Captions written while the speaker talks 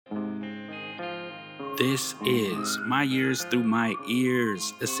This is My Years Through My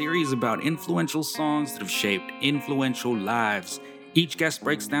Ears, a series about influential songs that have shaped influential lives. Each guest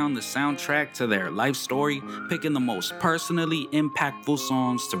breaks down the soundtrack to their life story, picking the most personally impactful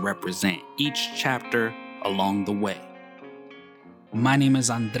songs to represent each chapter along the way. My name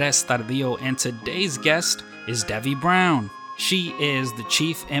is Andres Tardillo, and today's guest is Devi Brown. She is the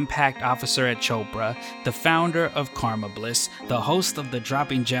Chief Impact Officer at Chopra, the founder of Karma Bliss, the host of the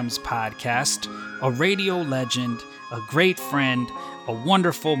Dropping Gems podcast, a radio legend, a great friend, a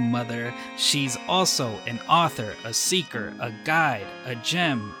wonderful mother. She's also an author, a seeker, a guide, a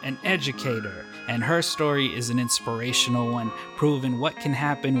gem, an educator, and her story is an inspirational one, proving what can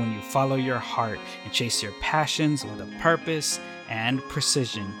happen when you follow your heart and chase your passions with a purpose and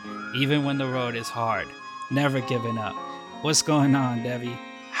precision, even when the road is hard. Never giving up. What's going on, Devi?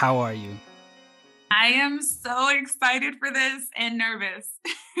 How are you? I am so excited for this and nervous.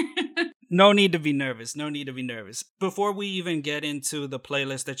 No need to be nervous. No need to be nervous. Before we even get into the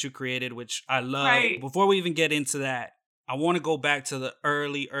playlist that you created, which I love, Right. Before we even get into that, I want to go back to the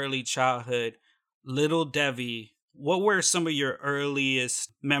early childhood. Little Devi, what were some of your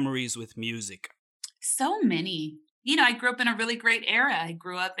earliest memories with music? So many. You know, I grew up in a really great era. I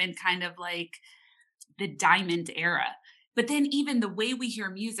grew up in kind of like the diamond era. But then even the way we hear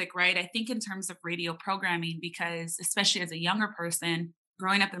music, right? I think in terms of radio programming, because especially as a younger person,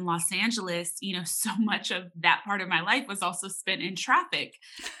 growing up in Los Angeles, you know, so much of that part of my life was also spent in traffic,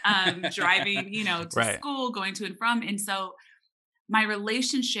 driving, to school, going to and from. And so my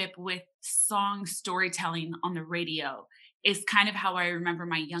relationship with song storytelling on the radio is kind of how I remember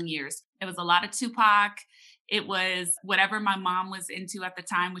my young years. It was a lot of Tupac. It was whatever my mom was into at the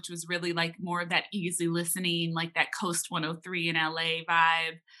time, which was really like more of that easy listening, like that Coast 103 in LA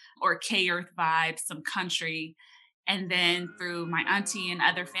vibe or K-Earth vibe, some country. And then through my auntie and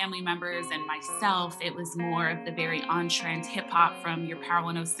other family members and myself, it was more of the very on-trend hip hop from your Power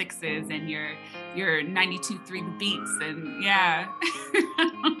 106s and your 92.3 The Beats. And yeah.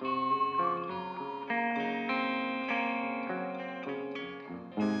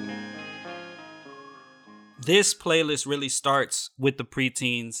 This playlist really starts with the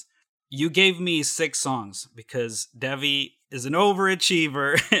preteens. You gave me 6 songs because Devi is an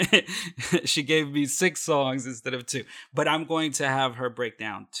overachiever. She gave me 6 songs instead of 2. But I'm going to have her break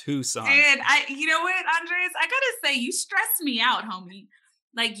down 2 songs. Dude, you know what, Andres? I gotta say, you stressed me out, homie.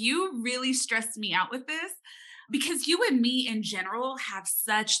 Like, you really stressed me out with this because you and me in general have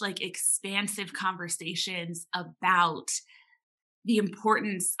such like expansive conversations about the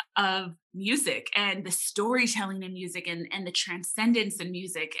importance of music and the storytelling in music and the transcendence in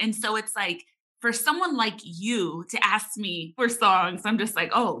music. And so it's like, for someone like you to ask me for songs, I'm just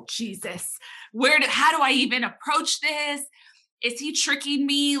like, oh, Jesus, how do I even approach this? Is he tricking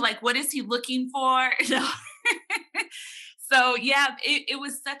me? Like, what is he looking for? So yeah, it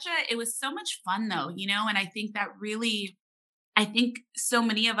was so much fun though, and I think so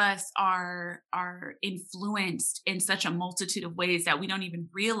many of us are influenced in such a multitude of ways that we don't even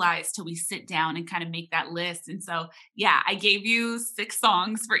realize till we sit down and kind of make that list. And so, yeah, I gave you 6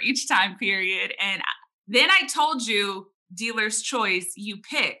 songs for each time period. And then I told you, dealer's choice, you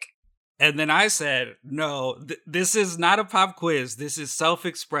pick. And then I said, no, this is not a pop quiz. This is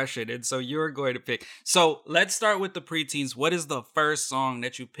self-expression. And so you're going to pick. So let's start with the preteens. What is the first song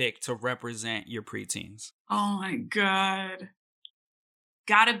that you picked to represent your preteens? Oh my God.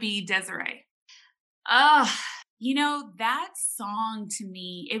 Gotta be Desiree. That song to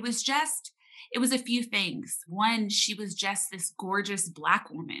me, it was a few things. One, she was just this gorgeous Black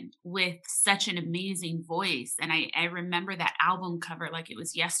woman with such an amazing voice. And I remember that album cover like it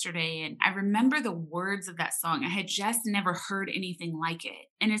was yesterday. And I remember the words of that song. I had just never heard anything like it.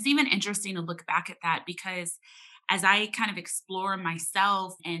 And it's even interesting to look back at that because as I kind of explore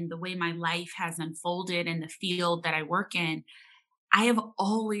myself and the way my life has unfolded in the field that I work in, I have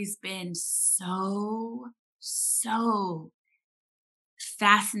always been so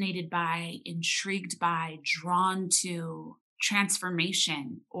fascinated by, intrigued by, drawn to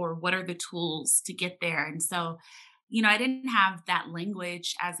transformation or what are the tools to get there. And so, I didn't have that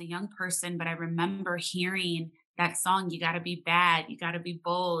language as a young person, but I remember hearing that song, you got to be bad, you got to be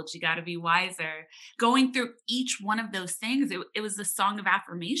bold, you got to be wiser. Going through each one of those things, it was a song of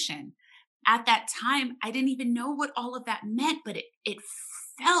affirmation. At that time, I didn't even know what all of that meant, but it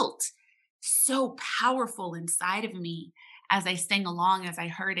felt so powerful inside of me as I sang along, as I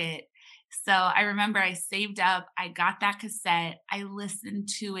heard it. So I remember I saved up, I got that cassette, I listened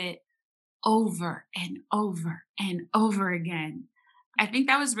to it over and over and over again. I think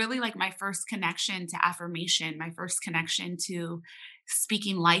that was really like my first connection to affirmation, my first connection to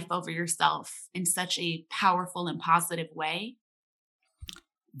speaking life over yourself in such a powerful and positive way.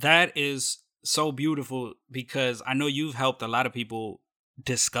 That is so beautiful because I know you've helped a lot of people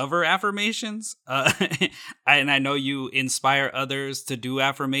discover affirmations. And I know you inspire others to do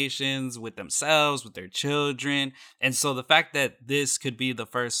affirmations with themselves, with their children. And so the fact that this could be the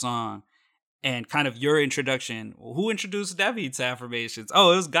first song and kind of your introduction, who introduced Debbie to affirmations?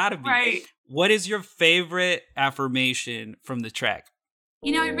 Oh, it was gotta be. Right. What is your favorite affirmation from the track?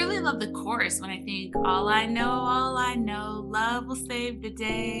 I really love the chorus when I think, all I know, love will save the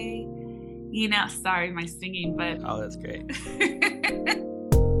day. Sorry, my singing, but. Oh, that's great.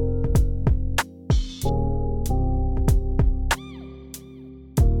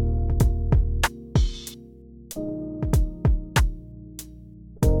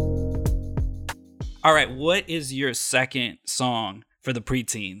 All right, what is your second song for the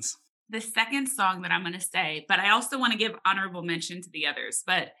preteens? The second song that I'm going to say, but I also want to give honorable mention to the others.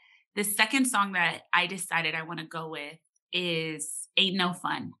 But the second song that I decided I want to go with is Ain't No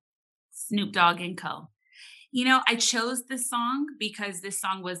Fun, Snoop Dogg and Co. I chose this song because this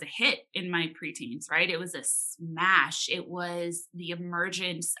song was a hit in my preteens, right? It was a smash. It was the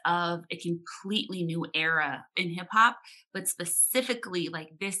emergence of a completely new era in hip hop, but specifically like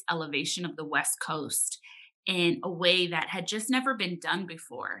this elevation of the West Coast in a way that had just never been done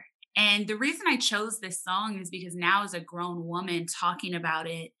before. And the reason I chose this song is because now, as a grown woman talking about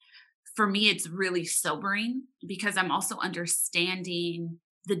it, for me, it's really sobering because I'm also understanding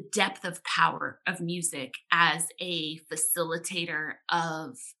the depth of power of music as a facilitator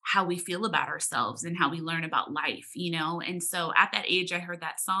of how we feel about ourselves and how we learn about life. And so at that age, I heard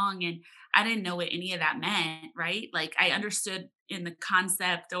that song and I didn't know what any of that meant, right? Like I understood in the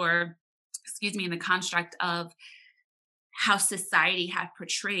concept or, excuse me, in the construct of how society had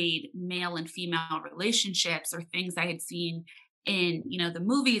portrayed male and female relationships or things I had seen in, the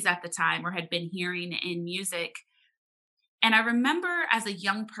movies at the time or had been hearing in music. And I remember as a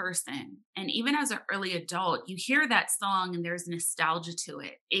young person and even as an early adult, you hear that song and there's nostalgia to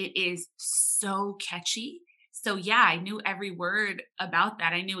it. It is so catchy. So, yeah, I knew every word about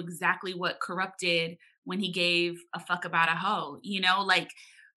that. I knew exactly what corrupted when he gave a fuck about a hoe, like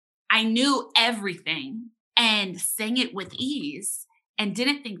I knew everything and sang it with ease and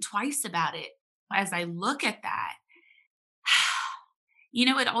didn't think twice about it. As I look at that,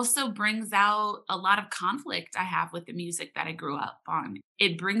 it also brings out a lot of conflict I have with the music that I grew up on.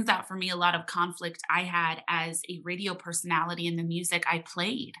 It brings out for me a lot of conflict I had as a radio personality in the music I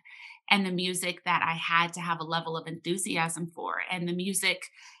played and the music that I had to have a level of enthusiasm for and the music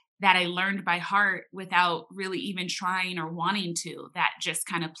that I learned by heart without really even trying or wanting to, that just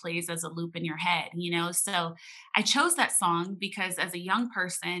kind of plays as a loop in your head. So I chose that song because as a young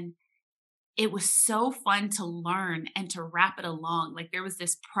person, it was so fun to learn and to rap it along. Like there was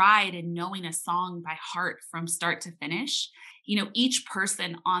this pride in knowing a song by heart from start to finish. Each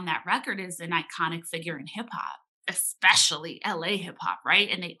person on that record is an iconic figure in hip hop, especially LA hip hop, right?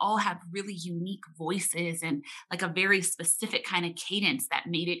 And they all have really unique voices and like a very specific kind of cadence that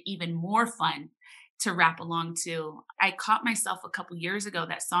made it even more fun to rap along to. I caught myself a couple years ago,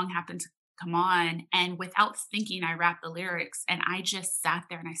 that song happened to come on, and without thinking, I rapped the lyrics and I just sat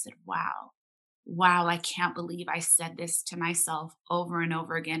there and I said, wow, I can't believe I said this to myself over and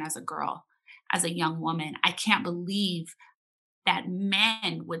over again as a girl, as a young woman. I can't believe that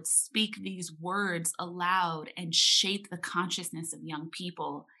men would speak these words aloud and shape the consciousness of young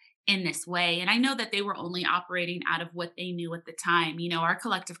people in this way. And I know that they were only operating out of what they knew at the time. Our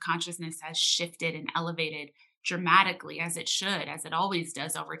collective consciousness has shifted and elevated dramatically, as it should, as it always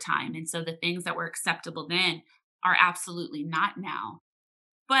does over time. And so the things that were acceptable then are absolutely not now.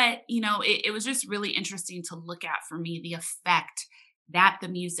 But, it was just really interesting to look at for me, the effect that the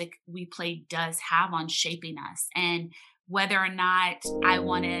music we play does have on shaping us. And whether or not I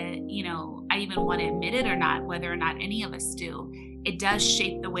want to, I even want to admit it or not, whether or not any of us do, it does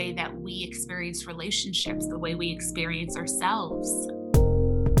shape the way that we experience relationships, the way we experience ourselves.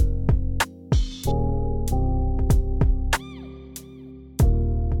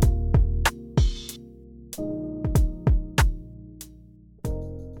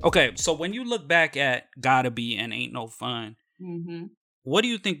 Okay, so when you look back at Gotta Be and Ain't No Fun, Mm-hmm. what do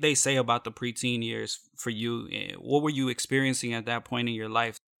you think they say about the preteen years for you? What were you experiencing at that point in your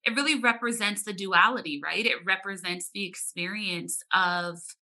life? It really represents the duality, right? It represents the experience of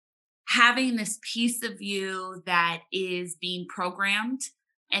having this piece of you that is being programmed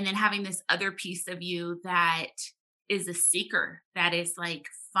and then having this other piece of you that is a seeker, that is like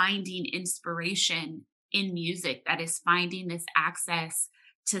finding inspiration in music, that is finding this access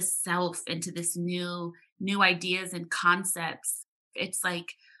to self and to this new ideas and concepts. It's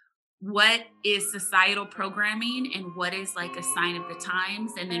like, what is societal programming and what is like a sign of the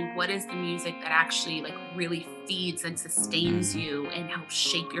times, and then what is the music that actually like really feeds and sustains you and helps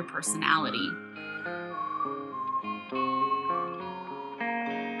shape your personality.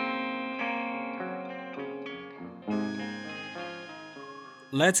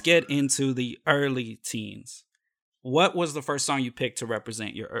 Let's get into the early teens. What was the first song you picked to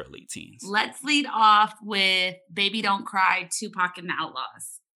represent your early teens? Let's lead off with Baby Don't Cry, Tupac and the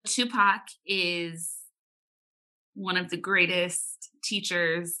Outlaws. Tupac is one of the greatest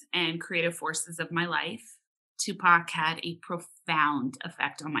teachers and creative forces of my life. Tupac had a profound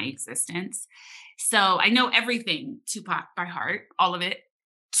effect on my existence. So I know everything Tupac by heart, all of it.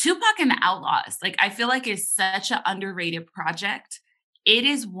 Tupac and the Outlaws, like, I feel like is such an underrated project. It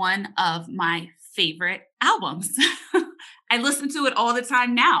is one of my favorite albums. I listen to it all the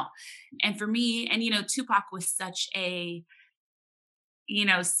time now. And for me, and Tupac was such a,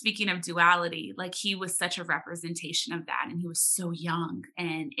 speaking of duality, like he was such a representation of that. And he was so young.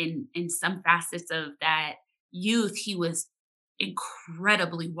 And in some facets of that youth, he was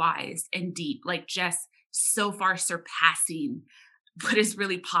incredibly wise and deep, like just so far surpassing what is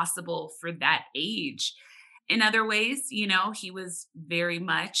really possible for that age. In other ways, he was very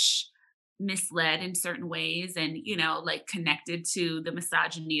much misled in certain ways and, like connected to the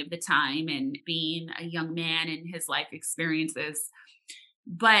misogyny of the time and being a young man and his life experiences.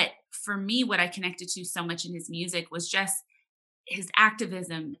 But for me, what I connected to so much in his music was just his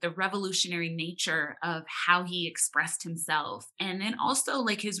activism, the revolutionary nature of how he expressed himself. And then also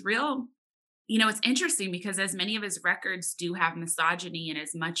like his real, it's interesting because as many of his records do have misogyny, and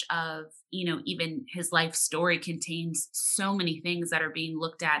as much of, even his life story contains so many things that are being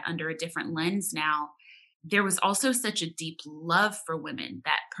looked at under a different lens now, there was also such a deep love for women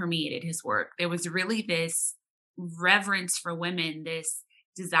that permeated his work. There was really this reverence for women, this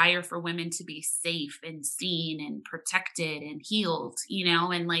desire for women to be safe and seen and protected and healed,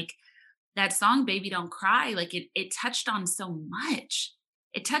 and like that song, Baby Don't Cry, like it touched on so much.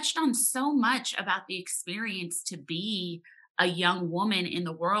 It touched on so much about the experience to be a young woman in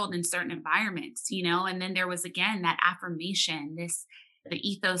the world in certain environments, and then there was again that affirmation, the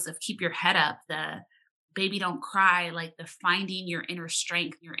ethos of keep your head up, the baby don't cry, like the finding your inner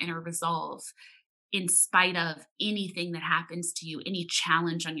strength, your inner resolve in spite of anything that happens to you, any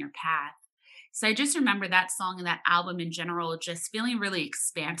challenge on your path. So I just remember that song and that album in general just feeling really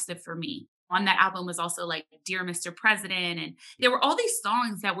expansive for me. On that album was also like Dear Mr. President. And there were all these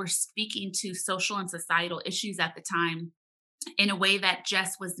songs that were speaking to social and societal issues at the time in a way that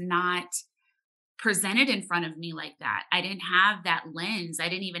just was not presented in front of me like that. I didn't have that lens. I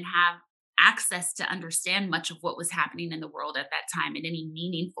didn't even have access to understand much of what was happening in the world at that time in any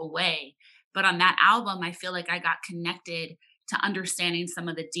meaningful way. But on that album, I feel like I got connected to understanding some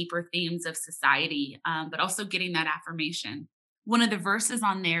of the deeper themes of society, but also getting that affirmation. One of the verses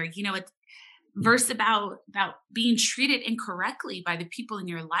on there, it's verse about being treated incorrectly by the people in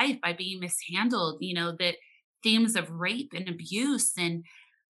your life, by being mishandled, that themes of rape and abuse and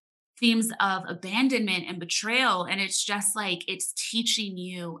themes of abandonment and betrayal. And it's just like, it's teaching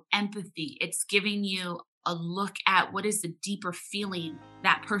you empathy. It's giving you a look at what is the deeper feeling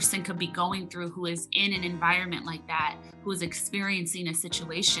that person could be going through who is in an environment like that, who is experiencing a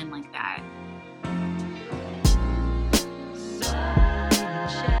situation like that.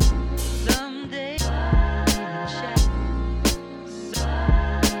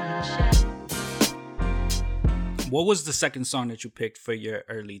 What was the second song that you picked for your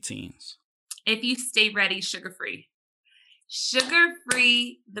early teens? If You Stay Ready, Sugar Free. Sugar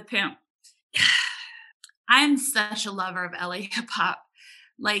Free, the Pimp. I'm such a lover of LA hip hop,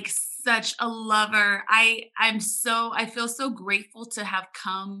 like such a lover. I feel so grateful to have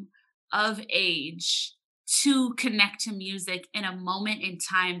come of age to connect to music in a moment in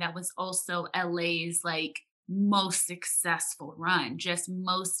time that was also LA's like most successful run, just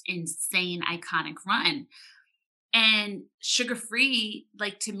most insane, iconic run. And Sugar Free,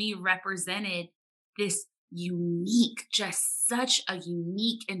 like to me, represented this unique, just such a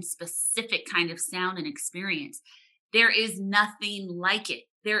unique and specific kind of sound and experience. There is nothing like it.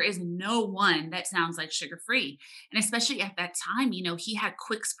 There is no one that sounds like Sugar Free. And especially at that time, he had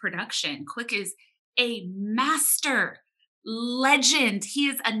Quick's production. Quick is a master legend. He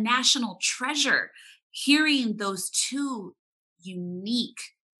is a national treasure. Hearing those two unique,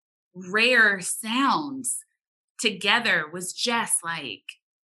 rare sounds together was just like,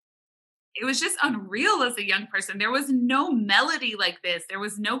 it was just unreal as a young person. There was no melody like this. There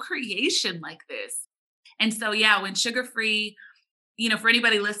was no creation like this. And so, yeah, when Sugar Free, for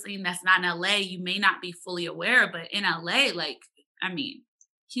anybody listening that's not in LA, you may not be fully aware, but in LA, like I mean,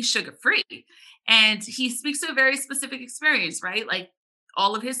 he's sugar free. And he speaks to a very specific experience, right? Like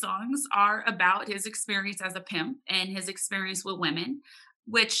all of his songs are about his experience as a pimp and his experience with women,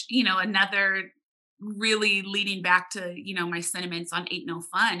 which, another really leading back to, my sentiments on Ain't No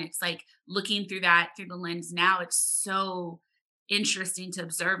Fun. It's like looking through that through the lens now, it's so interesting to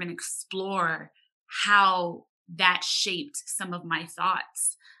observe and explore how that shaped some of my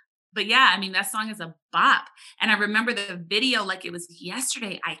thoughts. But yeah, I mean, that song is a bop. And I remember the video like it was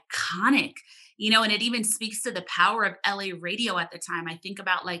yesterday, iconic, and it even speaks to the power of LA radio at the time. I think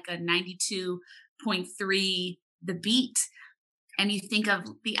about like a 92.3, The Beat, and you think of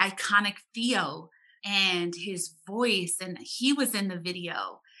the iconic Theo and his voice, and he was in the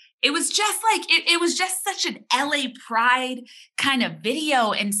video. It was just like, it was just such an LA pride kind of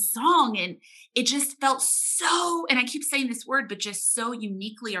video and song. And it just felt so, and I keep saying this word, but just so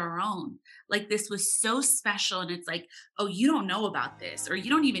uniquely our own. Like this was so special. And it's like, oh, you don't know about this, or you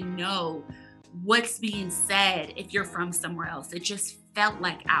don't even know what's being said if you're from somewhere else. It just felt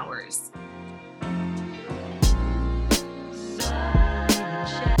like ours.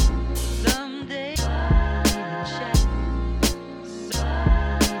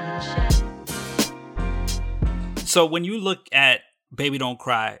 So when you look at Baby Don't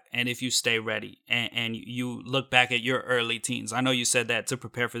Cry and If You Stay Ready, and you look back at your early teens, I know you said that to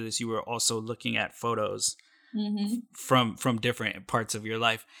prepare for this, you were also looking at photos from different parts of your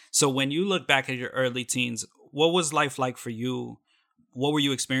life. So when you look back at your early teens, what was life like for you? What were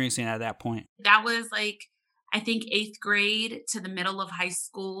you experiencing at that point? That was like, I think 8th grade to the middle of high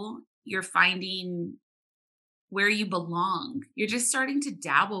school. You're finding where you belong. You're just starting to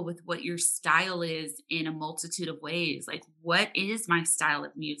dabble with what your style is in a multitude of ways. Like, what is my style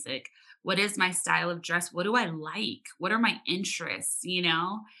of music? What is my style of dress? What do I like? What are my interests?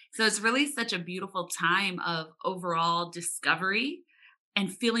 So it's really such a beautiful time of overall discovery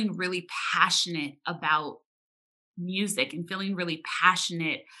and feeling really passionate about music and feeling really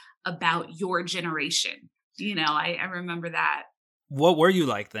passionate about your generation. I remember that. What were you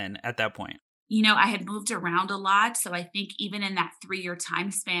like then at that point? I had moved around a lot. So I think even in that 3-year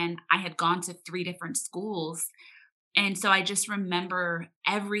time span, I had gone to 3 different schools. And so I just remember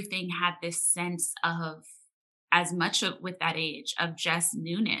everything had this sense of, as much of with that age, of just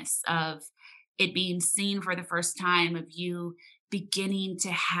newness, of it being seen for the first time, of you beginning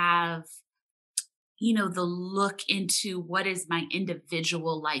to have, the look into what is my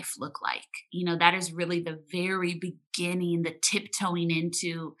individual life look like. That is really the very beginning, the tiptoeing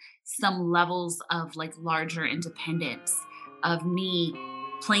into some levels of like larger independence of me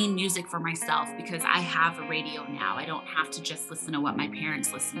playing music for myself, because I have a radio now. I don't have to just listen to what my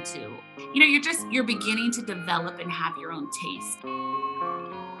parents listen to. You're beginning to develop and have your own taste.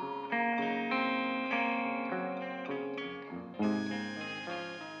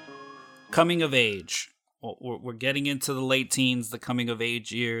 Coming of age. We're getting into the late teens, the coming of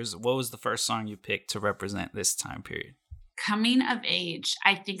age years. What was the first song you picked to represent this time period? Coming of age.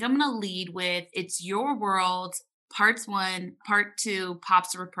 I think I'm going to lead with It's Your World, Parts 1, Part 2,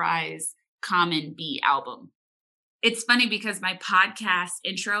 Pop's Reprise, Common B album. It's funny because my podcast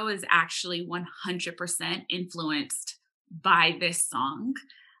intro is actually 100% influenced by this song.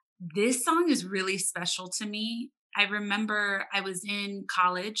 This song is really special to me. I remember I was in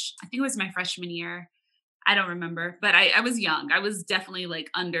college. I think it was my freshman year. I don't remember, but I was young. I was definitely like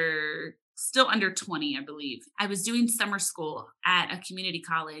still under 20, I believe. I was doing summer school at a community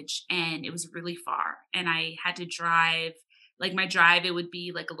college, and it was really far. And I had to drive, like my drive, it would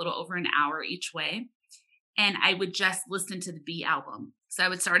be like a little over an hour each way. And I would just listen to the B album. So I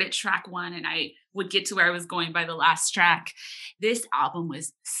would start at track 1 and I would get to where I was going by the last track. This album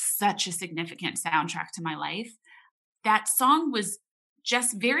was such a significant soundtrack to my life. That song was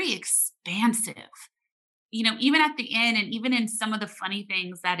just very expansive. Even at the end, and even in some of the funny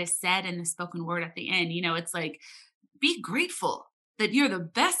things that is said in the spoken word at the end, it's like, be grateful that you're the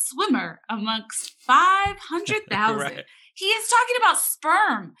best swimmer amongst 500,000. Right. He is talking about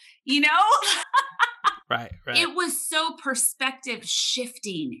sperm, Right. It was so perspective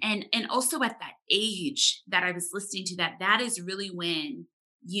shifting. And also at that age that I was listening to that is really when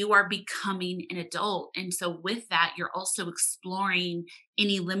you are becoming an adult. And so with that, you're also exploring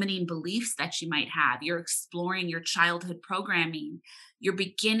any limiting beliefs that you might have. You're exploring your childhood programming. You're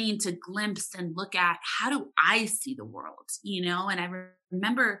beginning to glimpse and look at, how do I see the world? And I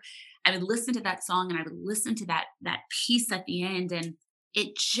remember I would listen to that song and I would listen to that piece at the end, and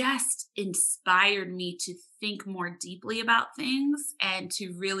it just inspired me to think more deeply about things and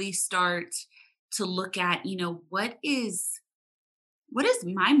to really start to look at, what is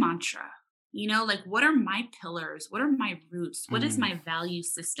my mantra? Like what are my pillars? What are my roots? What is Mm, my value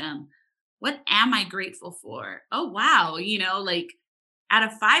system? What am I grateful for? Oh, wow. Like out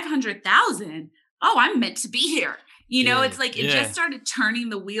of 500,000, oh, I'm meant to be here. yeah, It's like it just yeah. started turning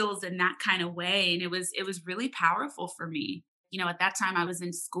the wheels in that kind of way. And it was really powerful for me. At that time I was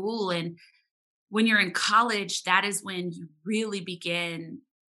in school, and when you're in college, that is when you really begin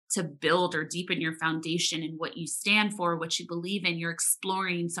to build or deepen your foundation in what you stand for, what you believe in. You're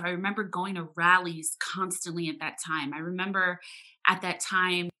exploring. So I remember going to rallies constantly at that time. I remember at that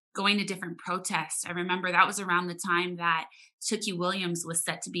time going to different protests. I remember that was around the time that Tookie Williams was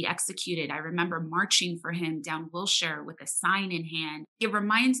set to be executed. I remember marching for him down Wilshire with a sign in hand. It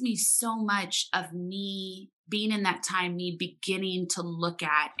reminds me so much of me being in that time, me beginning to look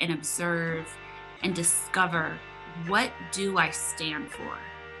at and observe and discover, what do I stand for?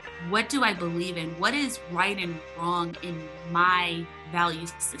 What do I believe in? What is right and wrong in my value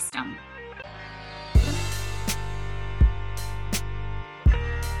system?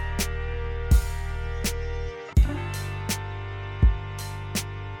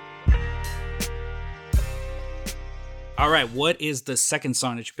 All right, what is the second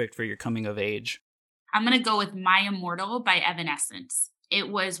song that you picked for your coming of age? I'm going to go with My Immortal by Evanescence. It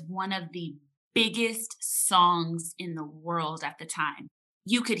was one of the biggest songs in the world at the time.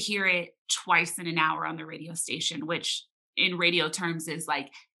 You could hear it twice in an hour on the radio station, which in radio terms is like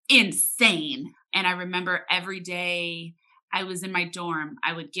insane. And I remember every day I was in my dorm,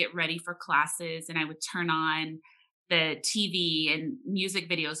 I would get ready for classes and I would turn on the TV and music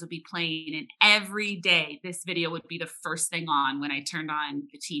videos would be playing. And every day this video would be the first thing on when I turned on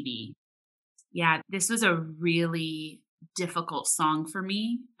the TV. Yeah, this was a really difficult song for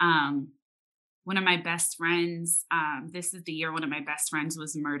me. One of my best friends, this is the year one of my best friends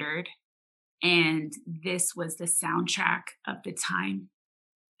was murdered. And this was the soundtrack of the time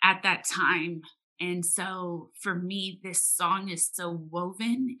at that time. And so for me, this song is so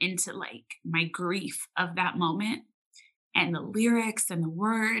woven into like my grief of that moment and the lyrics and the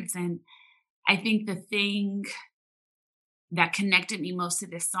words. And I think the thing that connected me most to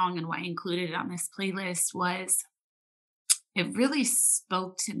this song and why I included it on this playlist was it really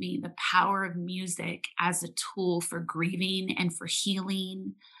spoke to me the power of music as a tool for grieving and for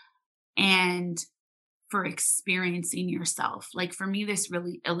healing and for experiencing yourself. Like for me, this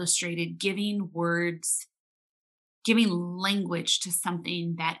really illustrated giving words, giving language to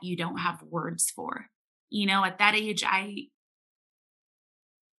something that you don't have words for. At that age, I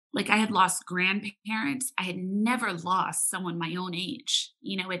had lost grandparents. I had never lost someone my own age.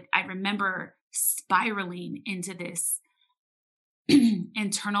 I remember spiraling into this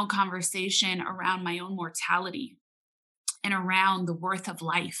internal conversation around my own mortality and around the worth of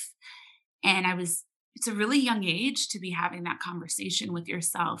life. And it's a really young age to be having that conversation with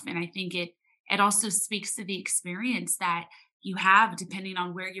yourself. And I think it also speaks to the experience that you have depending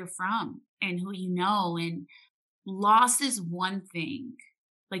on where you're from and who you know. And loss is one thing.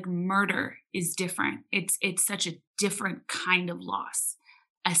 Like murder is different. It's such a different kind of loss,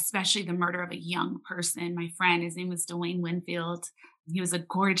 especially the murder of a young person. My friend, his name was Dwayne Winfield. He was a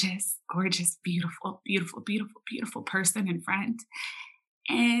gorgeous, gorgeous, beautiful, beautiful, beautiful, beautiful person and friend.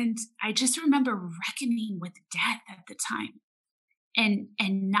 And I just remember reckoning with death at the time and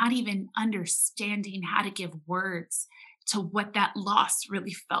not even understanding how to give words to what that loss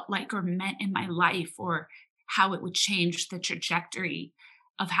really felt like or meant in my life, or how it would change the trajectory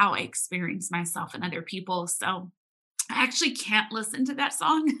of how I experience myself and other people. So I actually can't listen to that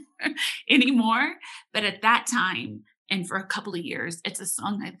song anymore. But at that time, and for a couple of years, it's a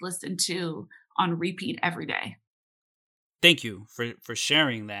song I've listened to on repeat every day. Thank you for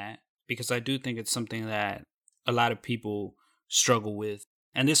sharing that, because I do think it's something that a lot of people struggle with.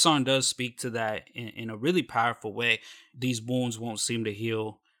 And this song does speak to that in a really powerful way. These wounds won't seem to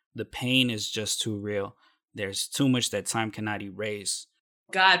heal. The pain is just too real. There's too much that time cannot erase.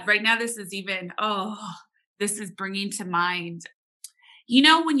 God, right now this is bringing to mind.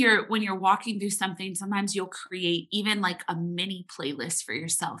 When you're walking through something, sometimes you'll create even like a mini playlist for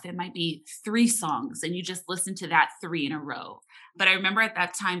yourself. It might be 3 songs and you just listen to that 3 in a row. But I remember at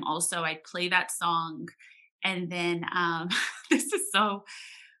that time also I'd play that song and then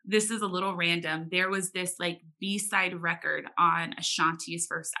this is a little random. There was this like B-side record on Ashanti's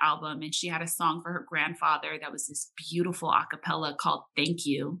first album, and she had a song for her grandfather that was this beautiful a cappella called Thank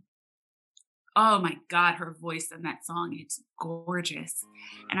You. Oh my God, her voice in that song, it's gorgeous.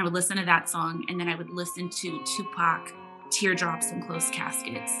 And I would listen to that song, and then I would listen to Tupac, Teardrops and Closed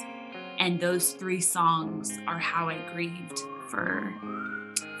Caskets. And those 3 songs are how I grieved for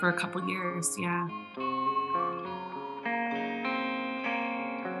a couple years. Yeah.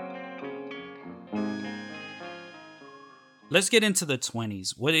 Let's get into the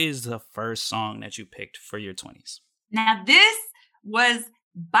 20s. What is the first song that you picked for your 20s? Now, this was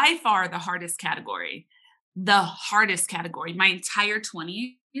by far the hardest category. The hardest category. My entire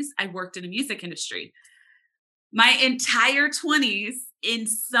 20s, I worked in the music industry. My entire 20s, in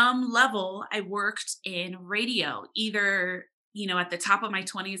some level, I worked in radio. Either, at the top of my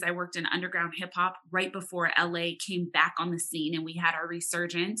 20s, I worked in underground hip hop right before LA came back on the scene and we had our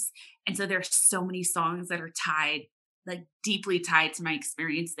resurgence. And so there's so many songs that are tied, like deeply tied to my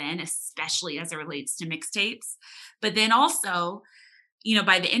experience then, especially as it relates to mixtapes. But then also,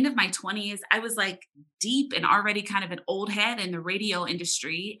 by the end of my 20s, I was like deep and already kind of an old head in the radio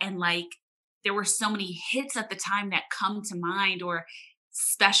industry. And like, there were so many hits at the time that come to mind, or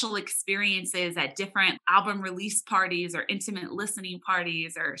special experiences at different album release parties or intimate listening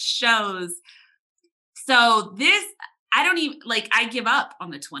parties or shows. So I don't even I give up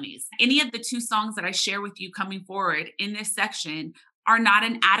on the 20s. Any of the two songs that I share with you coming forward in this section are not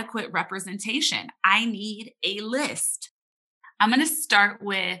an adequate representation. I need a list. I'm going to start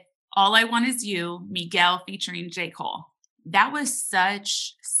with All I Want Is You, Miguel featuring J. Cole. That was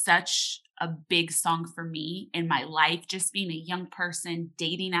such a big song for me in my life, just being a young person,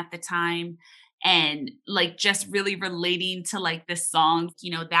 dating at the time, and just really relating to this song.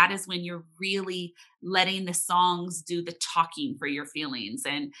 That is when you're really letting the songs do the talking for your feelings.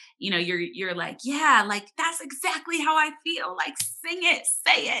 And, you're like, yeah, that's exactly how I feel. Sing it,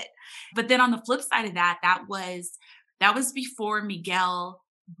 say it. But then on the flip side of that was before Miguel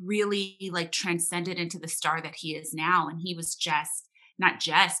really transcended into the star that he is now. And he was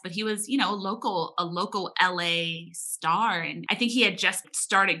but he was, a local LA star. And I think he had just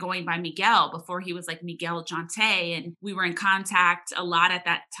started going by Miguel before he was Miguel Jonte. And we were in contact a lot at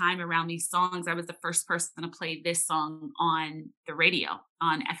that time around these songs. I was the first person to play this song on the radio,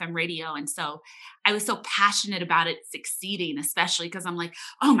 on FM radio. And so I was so passionate about it succeeding, especially because I'm like,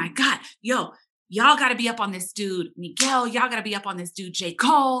 oh my God, y'all got to be up on this dude, Miguel. Y'all got to be up on this dude, J.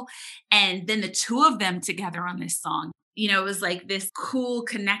 Cole. And then the two of them together on this song, it was this cool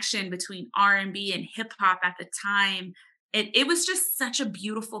connection between R&B and hip hop at the time. It was just such a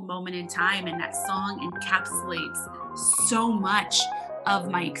beautiful moment in time. And that song encapsulates so much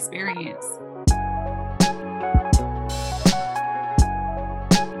of my experience.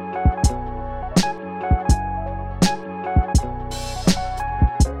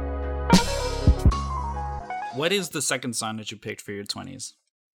 What is the second song that you picked for your 20s?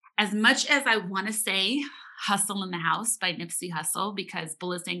 As much as I want to say Hustle in the House by Nipsey Hussle, because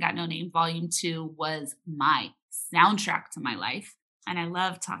Bullets Ain't Got No Name Volume 2 was my soundtrack to my life, and I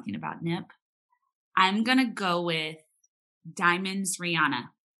love talking about Nip, I'm going to go with Diamonds Rihanna.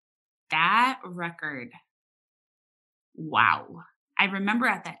 That record, wow. I remember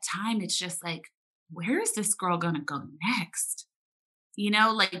at that time, it's just where is this girl going to go next?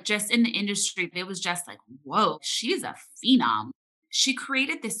 Just in the industry, it was just whoa, she's a phenom. She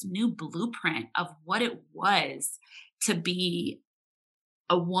created this new blueprint of what it was to be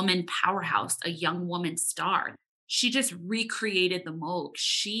a woman powerhouse, a young woman star. She just recreated the mold.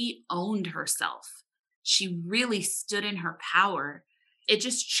 She owned herself. She really stood in her power. It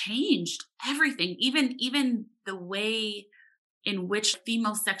just changed everything, even the way in which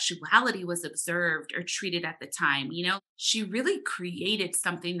female sexuality was observed or treated at the time. She really created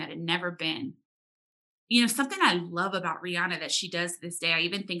something that had never been. Something I love about Rihanna that she does to this day, I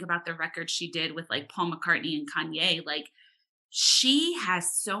even think about the record she did with Paul McCartney and Kanye. She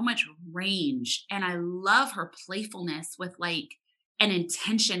has so much range, and I love her playfulness with an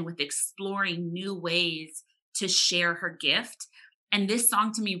intention with exploring new ways to share her gift. And this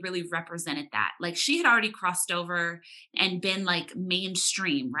song to me really represented that. She had already crossed over and been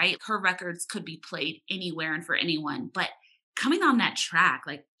mainstream, right? Her records could be played anywhere and for anyone, but coming on that track,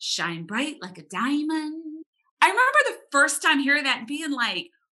 Shine Bright Like a Diamond. I remember the first time hearing that and being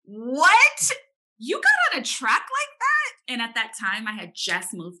what? You got on a track like that? And at that time, I had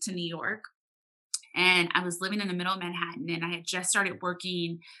just moved to New York and I was living in the middle of Manhattan, and I had just started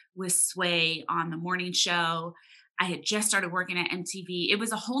working with Sway on the morning show. I had just started working at MTV. It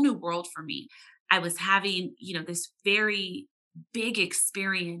was a whole new world for me. I was having, this very big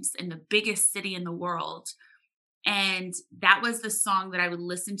experience in the biggest city in the world. And that was the song that I would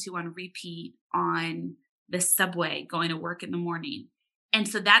listen to on repeat on the subway going to work in the morning. And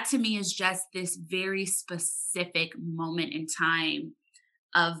so that to me is just this very specific moment in time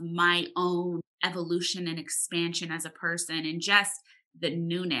of my own evolution and expansion as a person, and just the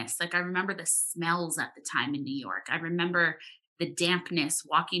newness. I remember the smells at the time in New York. I remember the dampness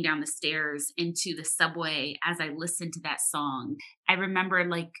walking down the stairs into the subway as I listened to that song. I remember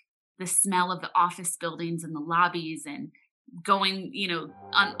the smell of the office buildings and the lobbies, and going,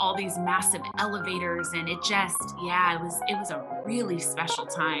 on all these massive elevators, and it just, yeah, it was a really special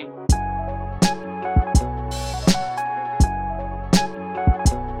time.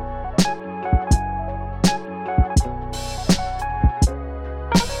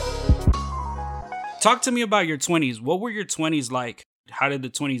 Talk to me about your 20s. What were your 20s like? How did the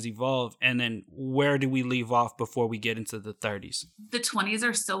 20s evolve? And then where do we leave off before we get into the 30s? The 20s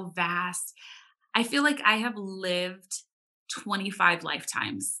are so vast. I feel like I have lived 25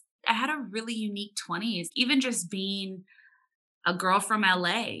 lifetimes. I had a really unique 20s, even just being a girl from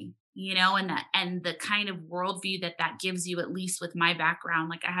LA, and the kind of worldview that gives you, at least with my background.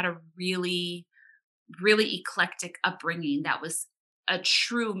 Like, I had a really, really eclectic upbringing that was a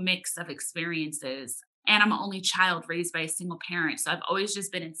true mix of experiences. And I'm an only child raised by a single parent. So I've always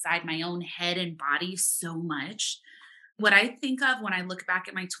just been inside my own head and body so much. What I think of when I look back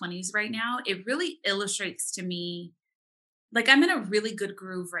at my 20s right now, it really illustrates to me, like, I'm in a really good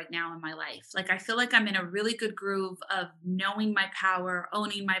groove right now in my life. Like, I feel like I'm in a really good groove of knowing my power,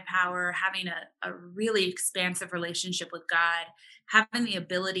 owning my power, having a really expansive relationship with God, having the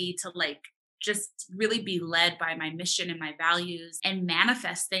ability to, like, just really be led by my mission and my values and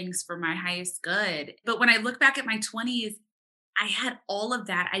manifest things for my highest good. But when I look back at my 20s, I had all of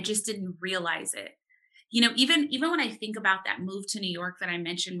that. I just didn't realize it. Even when I think about that move to New York that I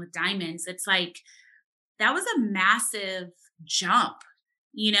mentioned with Diamonds, it's like that was a massive jump.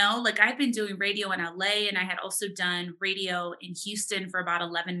 Like, I've been doing radio in LA, and I had also done radio in Houston for about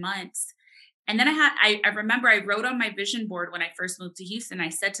 11 months. And then I remember I wrote on my vision board when I first moved to Houston, I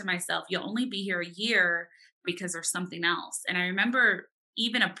said to myself, you'll only be here a year because there's something else. And I remember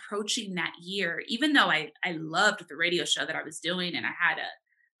even approaching that year, even though I loved the radio show that I was doing, and I had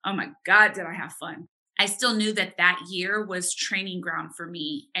oh my God, did I have fun. I still knew that year was training ground for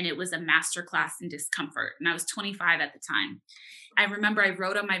me, and it was a masterclass in discomfort. And I was 25 at the time. I remember I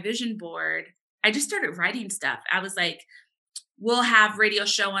wrote on my vision board, I just started writing stuff. I was like, we'll have radio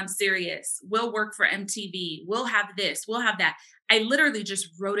show on Sirius. We'll work for MTV. We'll have this. We'll have that. I literally just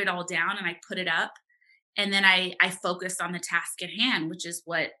wrote it all down and I put it up. And then I focused on the task at hand, which is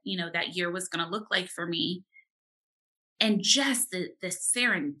what, that year was going to look like for me. And just the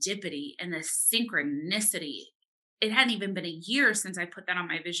serendipity and the synchronicity. It hadn't even been a year since I put that on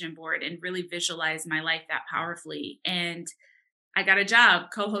my vision board and really visualized my life that powerfully. And I got a job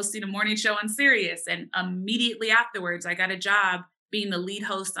co-hosting a morning show on Sirius. And immediately afterwards, I got a job being the lead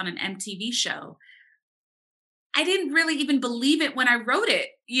host on an MTV show. I didn't really even believe it when I wrote it,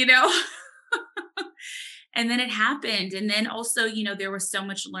 And then it happened. And then also, there was so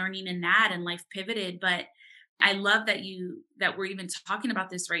much learning in that, and life pivoted. But I love that we're even talking about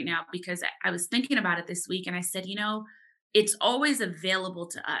this right now, because I was thinking about it this week, and I said, it's always available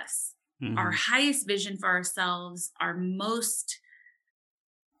to us. Mm-hmm. Our highest vision for ourselves, our most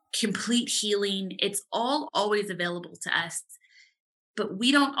complete healing, it's all always available to us. But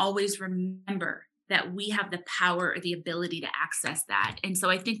we don't always remember that we have the power or the ability to access that. And so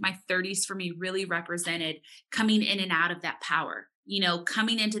I think my 30s for me really represented coming in and out of that power,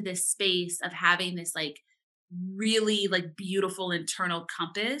 coming into this space of having this like really like beautiful internal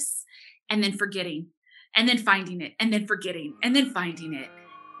compass, and then forgetting, and then finding it, and then forgetting, and then finding it,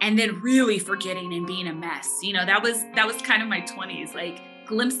 and then really forgetting and being a mess. That was kind of my 20s, like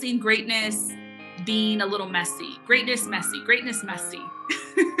glimpsing greatness, being a little messy, greatness messy, greatness messy.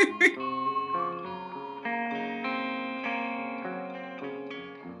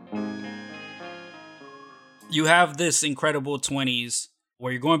 You have this incredible 20s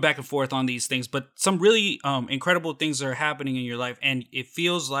where you're going back and forth on these things, but some really incredible things are happening in your life, and it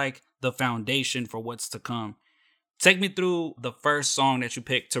feels like the foundation for what's to come. Take me through the first song that you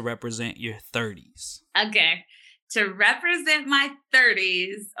picked to represent your 30s. Okay. To represent my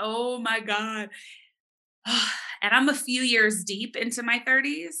 30s. Oh my God. And I'm a few years deep into my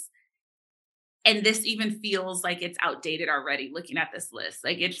 30s. And this even feels like it's outdated already looking at this list.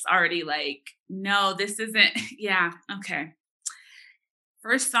 Like, it's already like, no, this isn't. Yeah. Okay.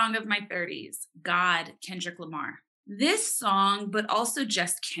 First song of my 30s, God, Kendrick Lamar. This song, but also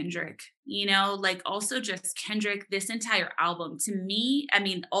just Kendrick, like also just Kendrick, this entire album. To me, I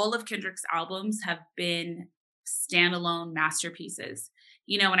mean, all of Kendrick's albums have been standalone masterpieces,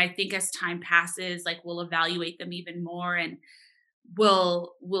 and I think as time passes, like, we'll evaluate them even more, and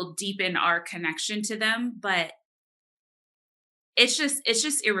we'll deepen our connection to them. But it's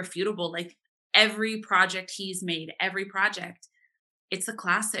just irrefutable. Like, every project he's made, every project, it's a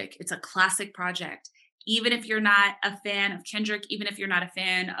classic. It's a classic project. Even if you're not a fan of Kendrick, even if you're not a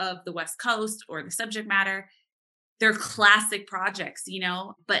fan of the West Coast or the subject matter, they're classic projects,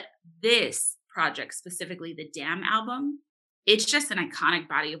 But this project, specifically the Damn album, it's just an iconic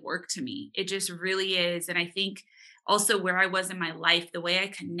body of work to me. It just really is. And I think also where I was in my life, the way I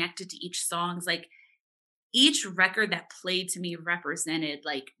connected to each song's like each record that played to me represented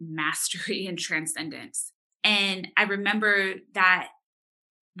like mastery and transcendence. And I remember that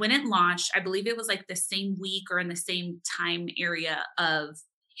when it launched, I believe it was like the same week or in the same time area of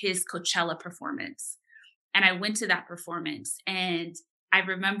his Coachella performance. And I went to that performance and I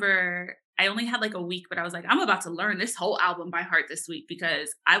remember I only had like a week, but I was like, I'm about to learn this whole album by heart this week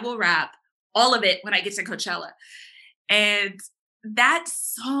because I will rap all of it when I get to Coachella. And that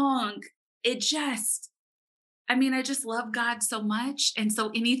song, it just, I mean, I just love God so much. And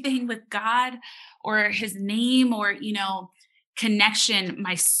so anything with God or his name or, connection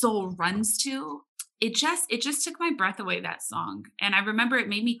my soul runs to, it just took my breath away, that song. And I remember it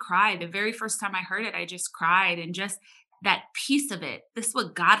made me cry. The very first time I heard it, I just cried, and just that piece of it. This is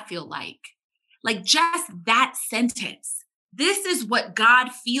what God feel like. Like just that sentence. This is what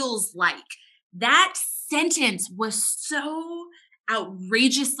God feels like. That sentence was so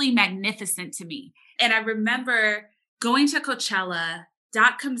outrageously magnificent to me. And I remember going to Coachella.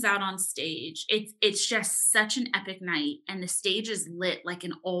 Dot comes out on stage. It's just such an epic night. And the stage is lit like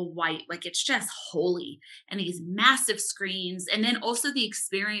an all white, like it's just holy. And these massive screens. And then also the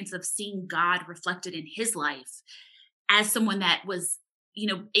experience of seeing God reflected in his life as someone that was,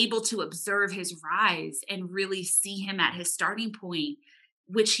 able to observe his rise and really see him at his starting point,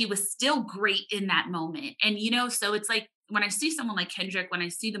 which he was still great in that moment. And, so it's like when I see someone like Kendrick, when I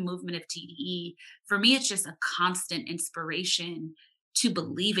see the movement of TDE, for me, it's just a constant inspiration to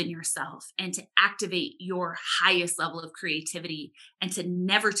believe in yourself and to activate your highest level of creativity and to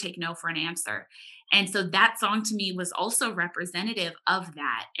never take no for an answer. And so that song to me was also representative of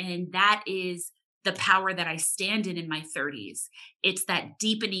that. And that is the power that I stand in my 30s. It's that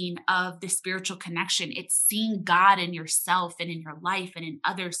deepening of the spiritual connection. It's seeing God in yourself and in your life and in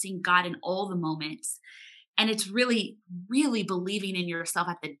others, seeing God in all the moments. And it's really, really believing in yourself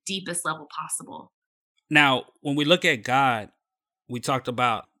at the deepest level possible. Now, when we look at God, we talked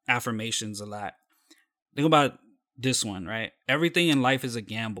about affirmations a lot. Think about this one, right? Everything in life is a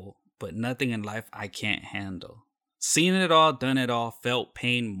gamble, but nothing in life I can't handle. Seen it all, done it all, felt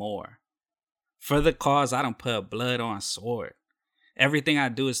pain more. For the cause, I don't put blood on sword. Everything I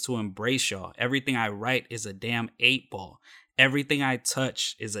do is to embrace y'all. Everything I write is a damn 8-ball. Everything I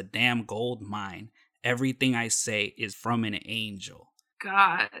touch is a damn gold mine. Everything I say is from an angel.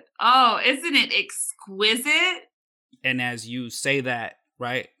 God. Oh, isn't it exquisite? And as you say that,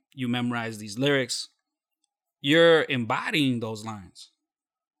 right, you memorize these lyrics, you're embodying those lines.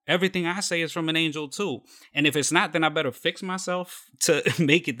 Everything I say is from an angel too. And if it's not, then I better fix myself to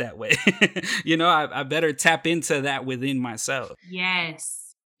make it that way. I better tap into that within myself.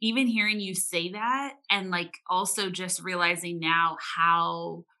 Yes. Even hearing you say that and like also just realizing now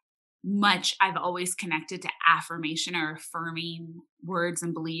how much I've always connected to affirmation or affirming words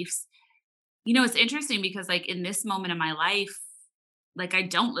and beliefs. It's interesting because like in this moment of my life, like I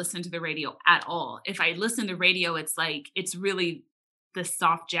don't listen to the radio at all. If I listen to radio, it's like, it's really the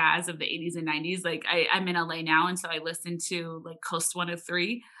soft jazz of the 80s and 90s. Like I'm in LA now. And so I listen to like Coast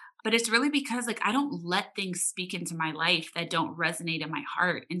 103, but it's really because like I don't let things speak into my life that don't resonate in my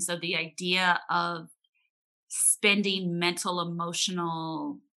heart. And so the idea of spending mental,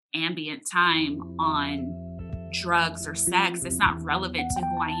 emotional, ambient time on drugs or sex, it's not relevant to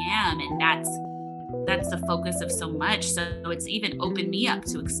who I am. And that's the focus of so much. So it's even opened me up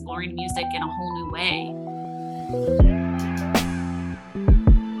to exploring music in a whole new way.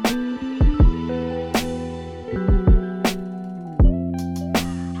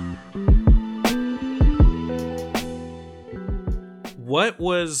 What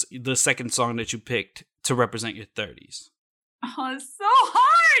was the second song that you picked to represent your 30s? Oh, it's so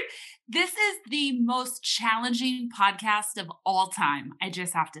hard. This is the most challenging podcast of all time. I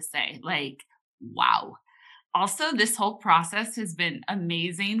just have to say, like, wow. Also, this whole process has been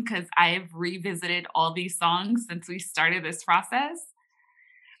amazing because I've revisited all these songs since we started this process.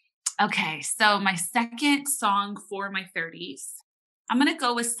 Okay, so my second song for my 30s, I'm going to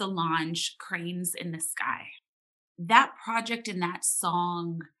go with Solange, Cranes in the Sky. That project and that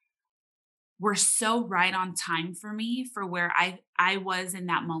song were so right on time for me for where I was in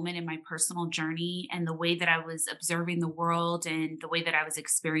that moment in my personal journey and the way that I was observing the world and the way that I was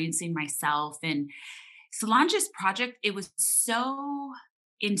experiencing myself. And Solange's project, it was so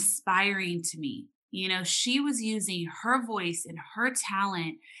inspiring to me. She was using her voice and her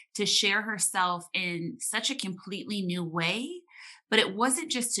talent to share herself in such a completely new way, But it wasn't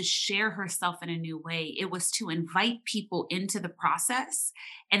just to share herself in a new way, it was to invite people into the process.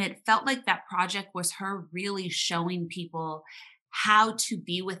 And it felt like that project was her really showing people how to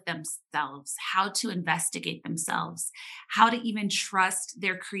be with themselves, how to investigate themselves, how to even trust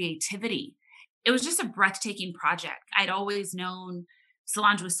their creativity. It was just a breathtaking project. I'd always known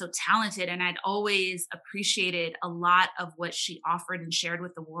Solange was so talented, and I'd always appreciated a lot of what she offered and shared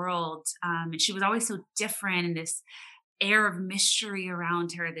with the world. And she was always so different, and this air of mystery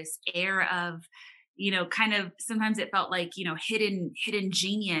around her, this air of, kind of sometimes it felt like, hidden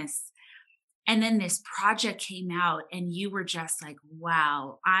genius. And then this project came out, and you were just like,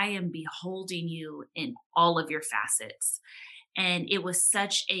 wow, I am beholding you in all of your facets. And it was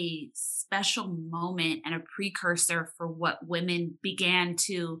such a special moment and a precursor for what women began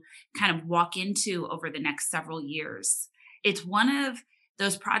to kind of walk into over the next several years. It's one of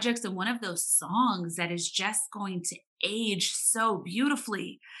those projects and one of those songs that is just going to age so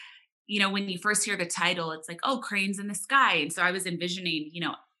beautifully. When you first hear the title, it's like, oh, cranes in the sky. And so I was envisioning,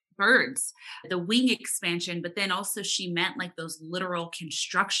 birds, the wing expansion, but then also she meant like those literal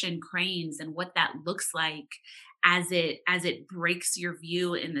construction cranes and what that looks like as it breaks your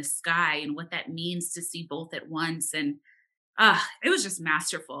view in the sky and what that means to see both at once. And it was just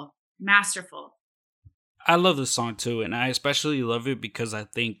masterful. Masterful. I love this song too, and I especially love it because I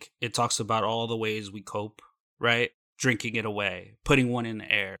think it talks about all the ways we cope, right? Drinking it away, putting one in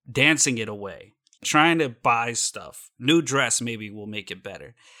the air, dancing it away, trying to buy stuff. New dress maybe will make it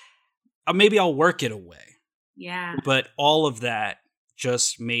better. Maybe I'll work it away. Yeah. But all of that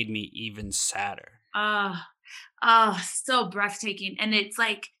just made me even sadder. So breathtaking. And it's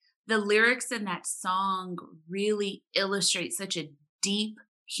like the lyrics in that song really illustrate such a deep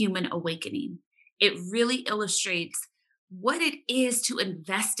human awakening. It really illustrates what it is to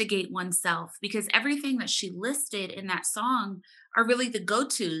investigate oneself, because everything that she listed in that song are really the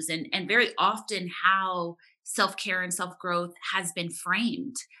go-tos and very often how self-care and self-growth has been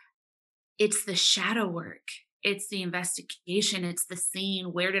framed. It's the shadow work. It's the investigation. It's the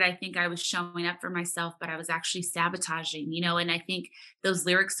scene. Where did I think I was showing up for myself, but I was actually sabotaging, and I think those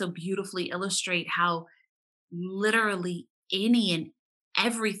lyrics so beautifully illustrate how literally any and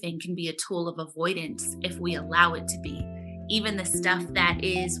everything can be a tool of avoidance if we allow it to be. Even the stuff that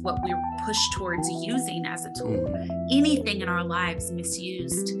is what we're pushed towards using as a tool. Anything in our lives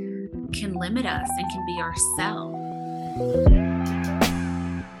misused can limit us and can be our cell.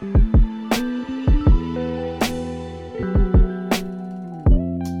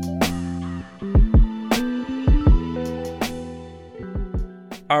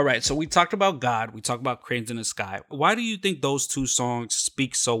 All right, so we talked about God, we talked about Cranes in the Sky. Why do you think those two songs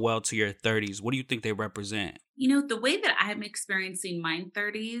speak so well to your 30s? What do you think they represent? The way that I'm experiencing my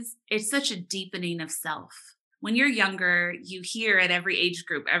 30s, it's such a deepening of self. When you're younger, you hear at every age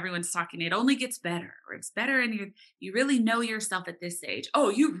group, everyone's talking, it only gets better, or it's better, and you really know yourself at this age. Oh,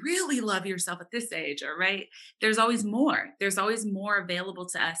 you really love yourself at this age, all right? There's always more. There's always more available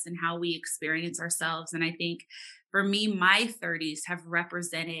to us in how we experience ourselves. And I think for me, my 30s have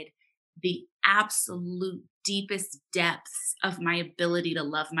represented the absolute deepest depths of my ability to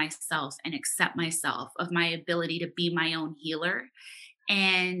love myself and accept myself, of my ability to be my own healer,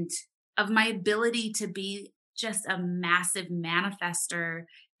 and of my ability to be just a massive manifester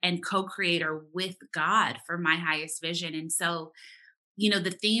and co-creator with God for my highest vision. And so,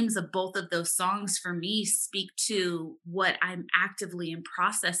 the themes of both of those songs for me speak to what I'm actively in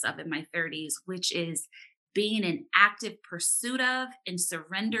process of in my 30s, which is being in active pursuit of, in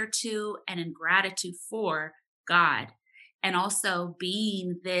surrender to, and in gratitude for God. And also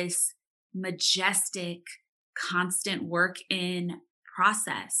being this majestic, constant work in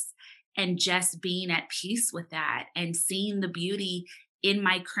process, and just being at peace with that, and seeing the beauty in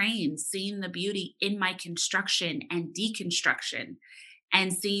my cranes, seeing the beauty in my construction and deconstruction,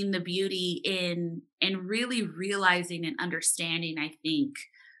 and seeing the beauty in really realizing and understanding, I think,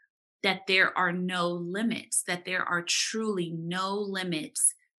 that there are no limits, that there are truly no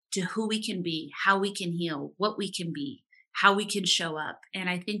limits to who we can be, how we can heal, what we can be, how we can show up. And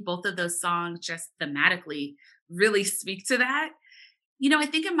I think both of those songs just thematically really speak to that. I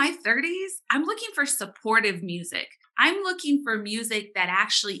think in my 30s, I'm looking for supportive music. I'm looking for music that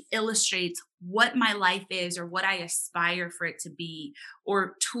actually illustrates what my life is or what I aspire for it to be,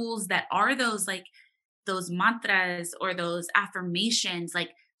 or tools that are those mantras or those affirmations, like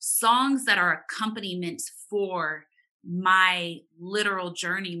songs that are accompaniments for my literal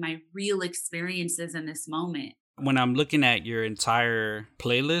journey, my real experiences in this moment. When I'm looking at your entire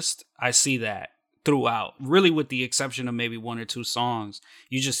playlist, I see that throughout, really with the exception of maybe one or two songs.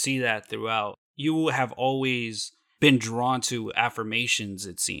 You just see that throughout. You have always been drawn to affirmations,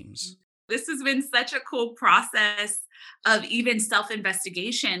 it seems. This has been such a cool process of even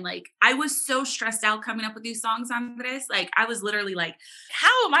self-investigation. Like, I was so stressed out coming up with these songs, Andres. Like, I was literally like,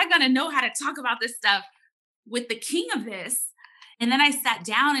 how am I going to know how to talk about this stuff with the king of this? And then I sat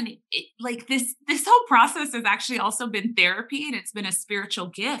down, and like this whole process has actually also been therapy, and it's been a spiritual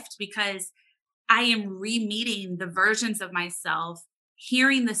gift, because I am re-meeting the versions of myself,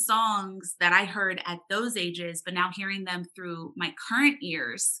 hearing the songs that I heard at those ages, but now hearing them through my current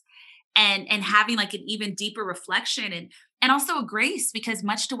ears, and having like an even deeper reflection, and also a grace, because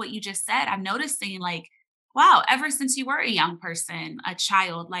much to what you just said, I'm noticing like, wow, ever since you were a young person, a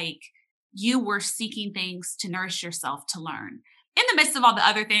child, like you were seeking things to nourish yourself, to learn in the midst of all the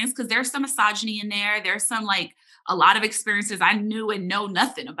other things, because there's some misogyny in there. There's some like a lot of experiences I knew and know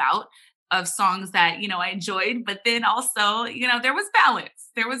nothing about, of songs that, I enjoyed. But then also, there was balance.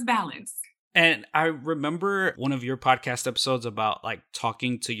 There was balance. And I remember one of your podcast episodes about like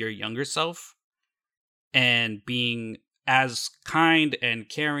talking to your younger self and being as kind and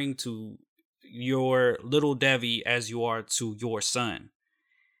caring to your little Devi as you are to your son.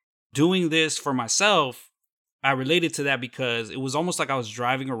 Doing this for myself, I related to that because it was almost like I was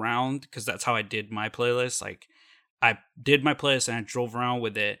driving around, because that's how I did my playlist. Like, I did my playlist and I drove around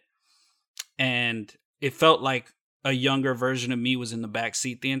with it, and it felt like a younger version of me was in the back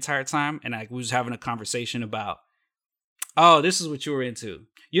seat the entire time, and I was having a conversation about, oh, this is what you were into.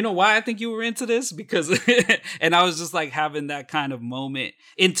 You know why I think you were into this? Because, and I was just like having that kind of moment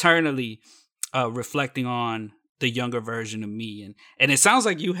internally, reflecting on the younger version of me. And it sounds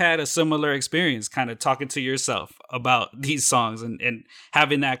like you had a similar experience, kind of talking to yourself about these songs, and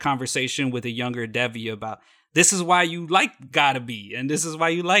having that conversation with a younger Devi about, this is why you liked Gotta Be, and this is why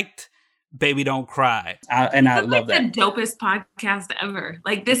you liked Baby Don't Cry. And I love that. The dopest podcast ever.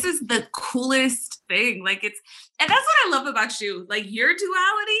 Like, this is the coolest thing. Like, and that's what I love about you. Like, your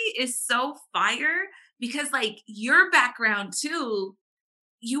duality is so fire, because like your background too,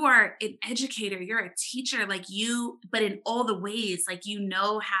 you are an educator, you're a teacher, like but in all the ways, like,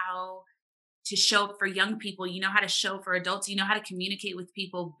 how to show up for young people, how to show for adults, how to communicate with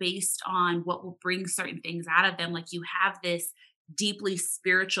people based on what will bring certain things out of them. Like, you have this deeply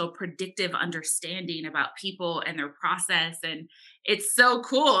spiritual, predictive understanding about people and their process. And it's so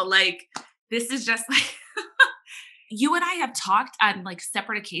cool. Like, this is just like, you and I have talked on like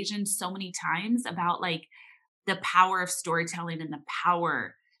separate occasions so many times about like the power of storytelling, and the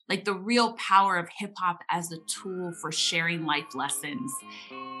power, like the real power of hip hop as a tool for sharing life lessons.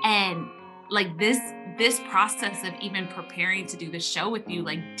 And like this process of even preparing to do the show with you,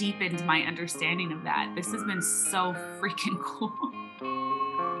 like, deepened my understanding of that. This has been so freaking cool.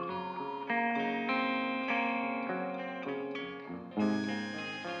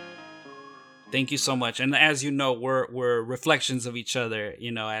 Thank you so much. And as you know, we're reflections of each other,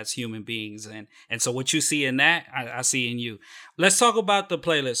 as human beings. And so what you see in that, I see in you. Let's talk about the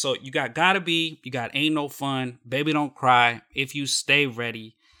playlist. So you got Gotta Be, you got Ain't No Fun, Baby Don't Cry, If You Stay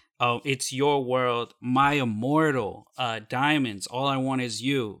Ready, It's Your World, My Immortal, Diamonds, All I Want Is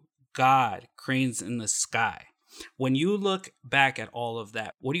You, God, Cranes in the Sky. When you look back at all of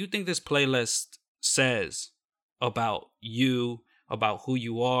that, what do you think this playlist says about you, about who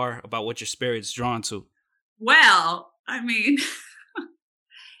you are, about what your spirit's drawn to? Well, I mean,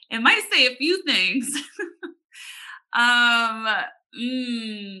 it might say a few things. I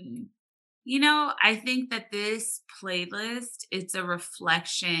think that this playlist, it's a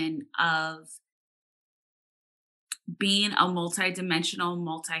reflection of being a multidimensional,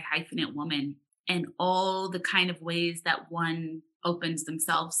 multi-hyphenate woman, and all the kind of ways that one opens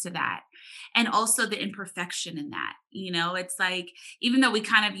themselves to that, and also the imperfection in that. It's like, even though we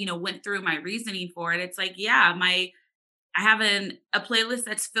kind of went through my reasoning for it, it's like, yeah, I have a playlist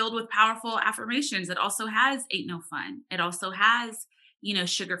that's filled with powerful affirmations. It also has Ain't No Fun. It also has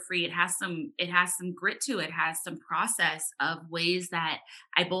Sugar Free. It has some grit to it. It has some process of ways that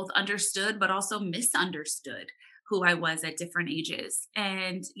I both understood but also misunderstood who I was at different ages.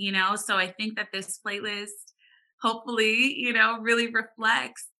 And so I think that this playlist hopefully, really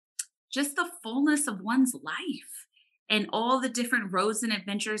reflects just the fullness of one's life and all the different roads and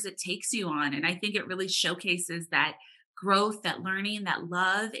adventures it takes you on. And I think it really showcases that growth, that learning, that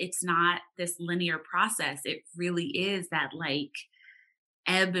love. It's not this linear process. It really is that like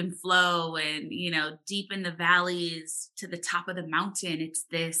ebb and flow, and, deep in the valleys to the top of the mountain. It's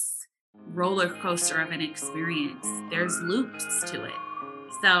this roller coaster of an experience. There's loops to it.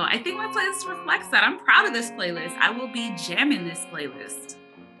 So I think my playlist reflects that. I'm proud of this playlist. I will be jamming this playlist.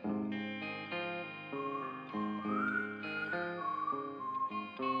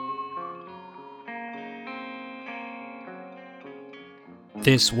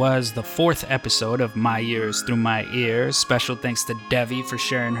 This was the 4th episode of My Years Through My Ears. Special thanks to Devi for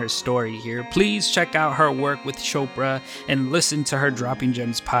sharing her story here. Please check out her work with Chopra and listen to her Dropping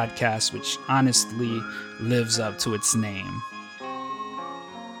Gems podcast, which honestly lives up to its name.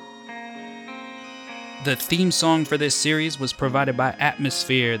 The theme song for this series was provided by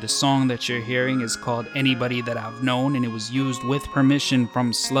Atmosphere. The song that you're hearing is called Anybody That I've Known, and it was used with permission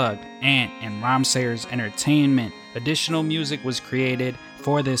from Slug, Ant, and Ramsayers Entertainment. Additional music was created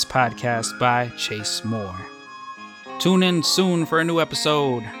for this podcast by Chase Moore. Tune in soon for a new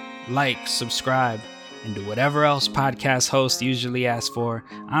episode. Like, subscribe, and do whatever else podcast hosts usually ask for.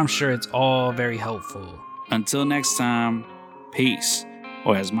 I'm sure it's all very helpful. Until next time, peace.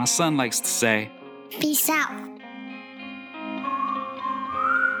 Or as my son likes to say, peace out.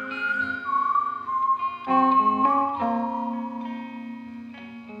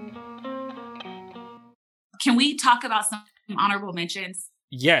 Can we talk about some honorable mentions?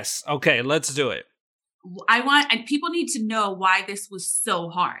 Yes. Okay, let's do it. And people need to know why this was so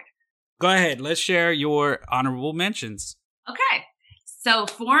hard. Go ahead. Let's share your honorable mentions. Okay. So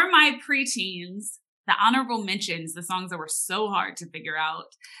for my preteens, the honorable mentions, the songs that were so hard to figure out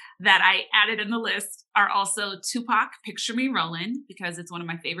that I added in the list, are also Tupac, Picture Me Rollin', because it's one of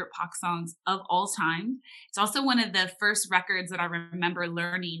my favorite Pac songs of all time. It's also one of the first records that I remember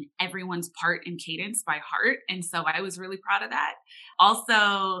learning everyone's part and cadence by heart. And so I was really proud of that.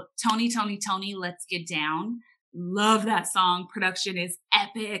 Also, Tony, Tony, Tony, Let's Get Down. Love that song. Production is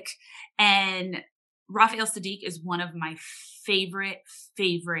epic. And Raphael Saadiq is one of my favorite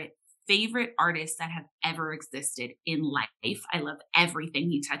artists that have ever existed in life. I love everything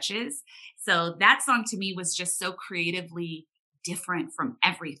he touches. So that song to me was just so creatively different from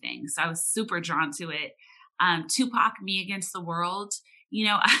everything. So I was super drawn to it. Tupac, Me Against the World. You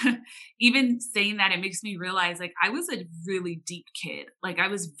know, even saying that, it makes me realize like I was a really deep kid. Like I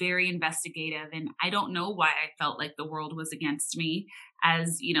was very investigative, and I don't know why I felt like the world was against me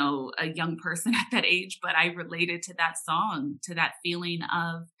as, you know, a young person at that age, but I related to that song, to that feeling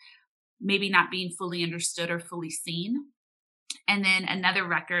of maybe not being fully understood or fully seen. And then another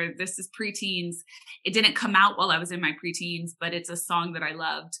record, this is preteens. It didn't come out while I was in my preteens, but it's a song that I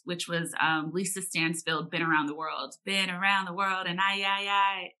loved, which was Lisa Stansfield, Been Around the World. Been around the world and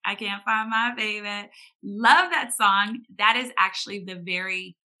I can't find my baby. Love that song. That is actually the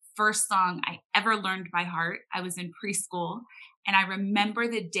very first song I ever learned by heart. I was in preschool, and I remember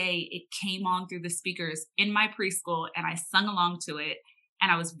the day it came on through the speakers in my preschool, and I sung along to it.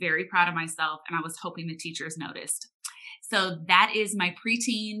 And I was very proud of myself, and I was hoping the teachers noticed. So that is my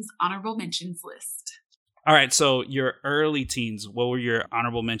preteens honorable mentions list. All right. So your early teens, what were your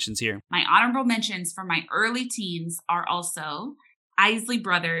honorable mentions here? My honorable mentions for my early teens are also Isley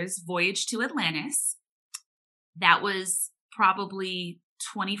Brothers' Voyage to Atlantis. That was probably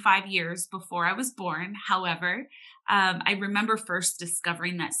 25 years before I was born. However, I remember first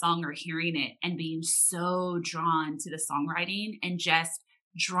discovering that song or hearing it and being so drawn to the songwriting and just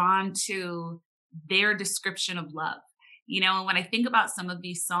drawn to their description of love. You know, and when I think about some of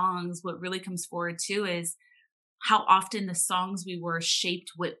these songs, what really comes forward too is how often the songs we were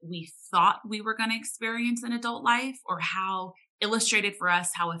shaped what we thought we were going to experience in adult life, or how illustrated for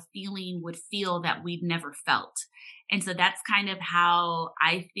us how a feeling would feel that we'd never felt. And so that's kind of how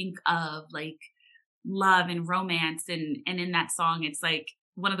I think of like love and romance. And in that song, it's like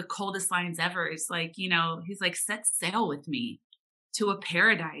one of the coldest lines ever. It's like, you know, he's like, set sail with me to a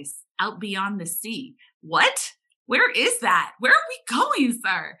paradise out beyond the sea. What? Where is that? Where are we going,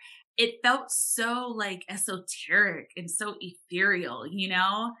 sir? It felt so like esoteric and so ethereal, you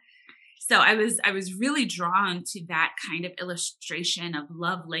know? So I was really drawn to that kind of illustration of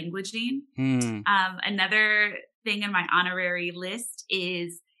love languaging. Another thing in my honorary list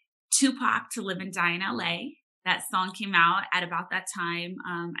is Tupac, To Live and Die in LA. That song came out at about that time.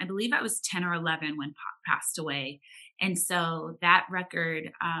 I believe I was 10 or 11 when Pac passed away. And so that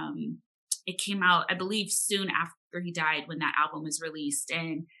record, it came out, I believe, soon after he died when that album was released.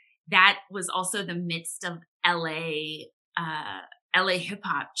 And that was also the midst of LA hip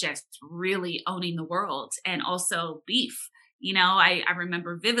hop just really owning the world, and also beef. You know, I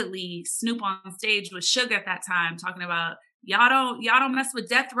remember vividly Snoop on stage with Suge at that time talking about y'all don't mess with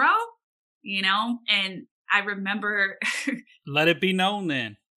Death Row, you know? And I remember let it be known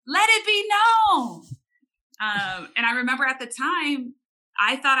then. Let it be known. And I remember at the time,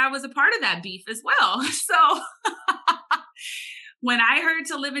 I thought I was a part of that beef as well. So when I heard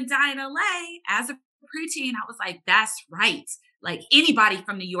To Live and Die in LA as a preteen, I was like, that's right. Like anybody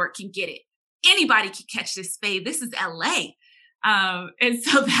from New York can get it. Anybody can catch this fade. This is LA. And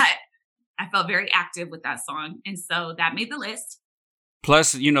so that I felt very active with that song. And so that made the list.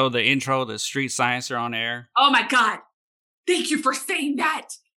 Plus, the intro, the Street Science are on air. Oh my God. Thank you for saying that.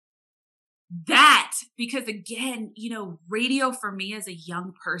 Because again, radio for me as a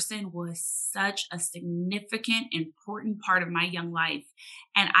young person was such a significant, important part of my young life.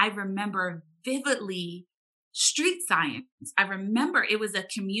 And I remember vividly Street Science. I remember it was a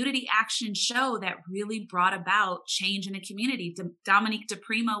community action show that really brought about change in a community. Dominique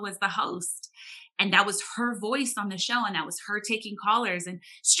DePrimo was the host. And that was her voice on the show. And that was her taking callers. And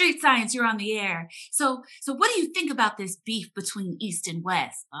Street Science, you're on the air. So what do you think about this beef between East and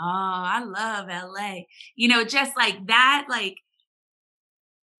West? Oh, I love LA. Just like that, like,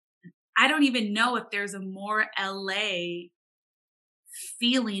 I don't even know if there's a more LA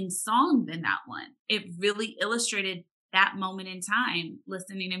feeling song than that one. It really illustrated that moment in time,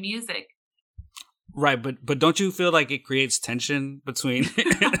 listening to music. Right. But don't you feel like it creates tension between...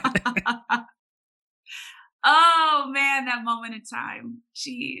 Oh man, that moment in time.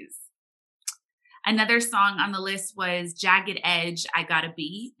 Jeez. Another song on the list was Jagged Edge, I Gotta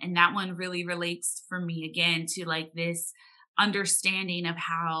Be. And that one really relates for me again to like this understanding of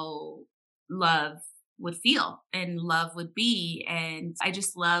how love would feel and love would be. And I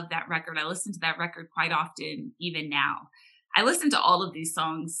just love that record. I listen to that record quite often, even now. I listen to all of these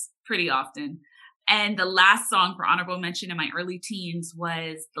songs pretty often. And the last song for honorable mention in my early teens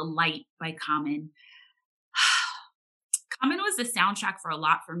was The Light by Common. Common was the soundtrack for a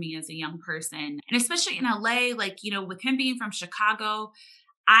lot for me as a young person. And especially in LA, like, with him being from Chicago,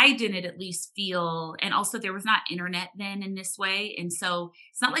 I didn't at least feel, and also there was not internet then in this way. And so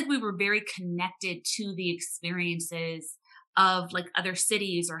it's not like we were very connected to the experiences of like other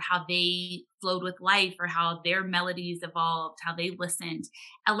cities or how they flowed with life or how their melodies evolved, how they listened.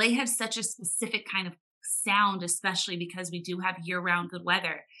 LA had such a specific kind of sound, especially because we do have year-round good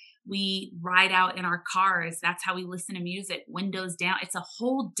weather. We ride out in our cars. That's how we listen to music, windows down. It's a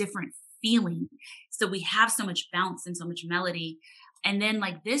whole different feeling. So we have so much bounce and so much melody. And then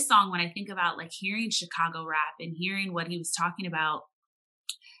like this song, when I think about like hearing Chicago rap and hearing what he was talking about,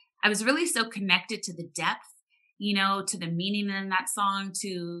 I was really so connected to the depth, to the meaning in that song,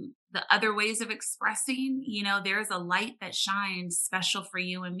 to the other ways of expressing, there's a light that shines special for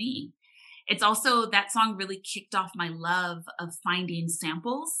you and me. It's also, that song really kicked off my love of finding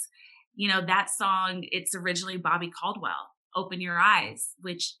samples. That song, it's originally Bobby Caldwell, Open Your Eyes,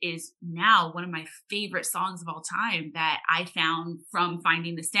 which is now one of my favorite songs of all time that I found from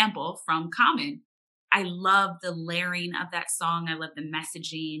finding the sample from Common. I love the layering of that song. I love the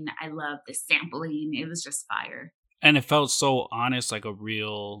messaging. I love the sampling. It was just fire. And it felt so honest, like a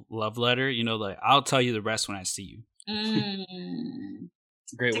real love letter. Like, I'll tell you the rest when I see you.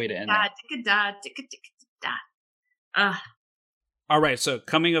 Great way to end that. All right, so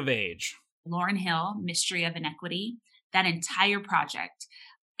Coming of Age. Lauryn Hill, Mystery of Inequity. That entire project,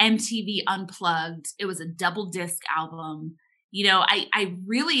 MTV Unplugged. It was a double disc album. I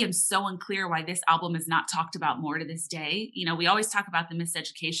really am so unclear why this album is not talked about more to this day. We always talk about the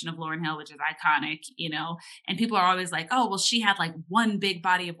miseducation of Lauryn Hill, which is iconic, and people are always like, oh, well, she had like one big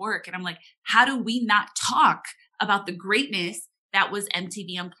body of work. And I'm like, how do we not talk about the greatness that was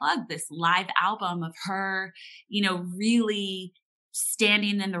MTV Unplugged, this live album of her, really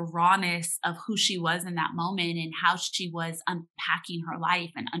standing in the rawness of who she was in that moment and how she was unpacking her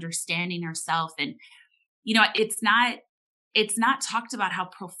life and understanding herself. And, it's not talked about how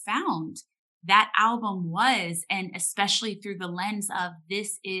profound that album was. And especially through the lens of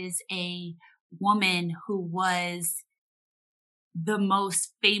this is a woman who was the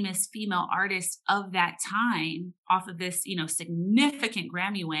most famous female artist of that time off of this, significant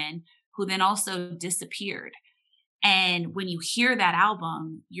Grammy win, who then also disappeared. And when you hear that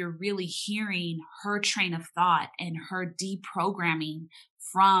album, you're really hearing her train of thought and her deprogramming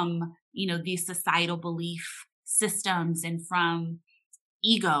from, these societal belief systems and from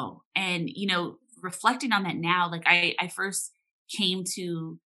ego. And, reflecting on that now, like I first came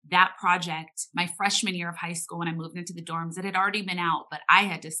to that project my freshman year of high school when I moved into the dorms. It had already been out, but I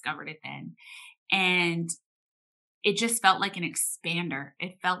had discovered it then. And it just felt like an expander.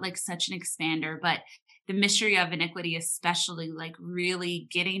 It felt like such an expander. But the Mystery of Inequity, especially, like really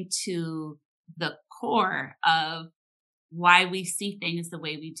getting to the core of why we see things the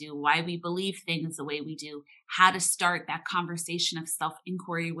way we do, why we believe things the way we do, how to start that conversation of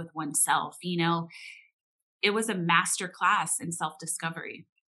self-inquiry with oneself. It was a master class in self-discovery.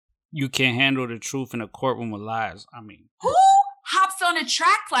 You can't handle the truth in a courtroom with lies. I mean, who hops on a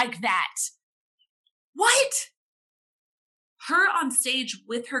track like that? What? Her on stage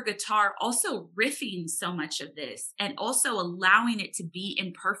with her guitar, also riffing so much of this and also allowing it to be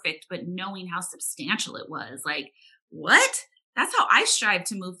imperfect, but knowing how substantial it was. Like, what? That's how I strive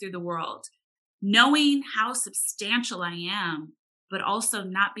to move through the world, knowing how substantial I am, but also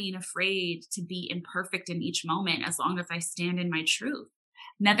not being afraid to be imperfect in each moment as long as I stand in my truth.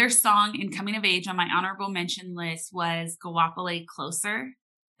 Another song in coming of age on my honorable mention list was Gawapale Closer.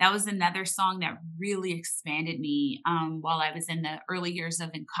 That was another song that really expanded me while I was in the early years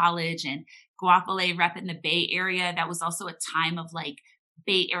of in college, and Gawapale rep in the Bay Area. That was also a time of like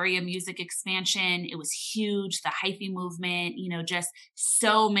Bay Area music expansion. It was huge. The hyphy movement, just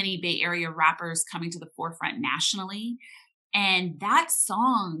so many Bay Area rappers coming to the forefront nationally. And that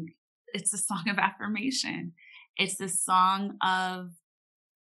song, it's a song of affirmation. It's a song of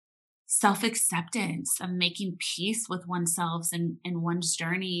self-acceptance, of making peace with oneself and one's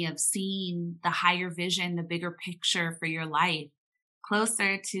journey, of seeing the higher vision, the bigger picture for your life.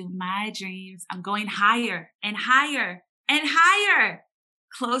 Closer to my dreams. I'm going higher and higher and higher,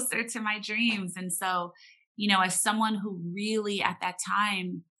 closer to my dreams. And so, as someone who really at that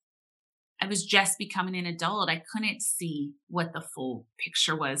time, I was just becoming an adult, I couldn't see what the full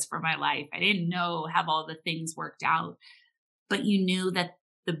picture was for my life. I didn't have all the things worked out, but you knew that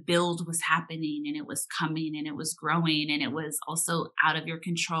the build was happening and it was coming and it was growing and it was also out of your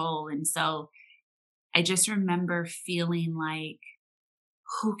control. And so I just remember feeling like,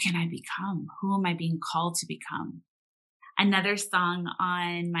 who can I become? Who am I being called to become? Another song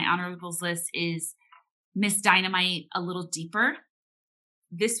on my honorables list is Miss Dynamite, A Little Deeper.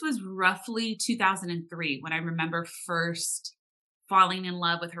 This was roughly 2003 when I remember first falling in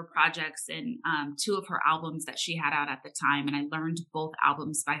love with her projects and two of her albums that she had out at the time. And I learned both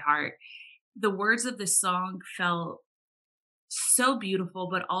albums by heart. The words of the song felt so beautiful,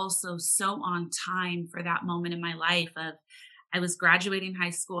 but also so on time for that moment in my life of I was graduating high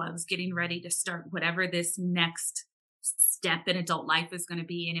school. I was getting ready to start whatever this next step in adult life is going to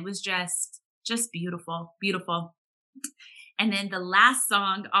be. And it was just beautiful, beautiful. And then the last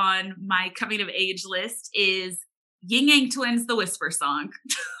song on my coming of age list is Ying Yang Twins, The Whisper Song.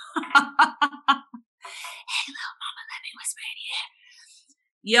 Hey, little mama, let me whisper in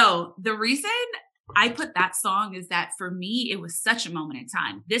your ear. Yo, the reason I put that song is that for me, it was such a moment in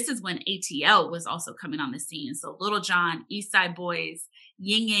time. This is when ATL was also coming on the scene. So Little John, East Side Boys,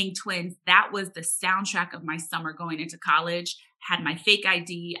 Ying Yang Twins, that was the soundtrack of my summer going into college. Had my fake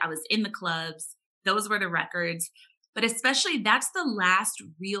ID. I was in the clubs. Those were the records. But especially that's the last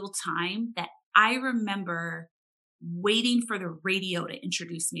real time that I remember waiting for the radio to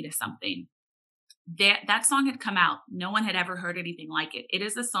introduce me to something. That song had come out. No one had ever heard anything like it. It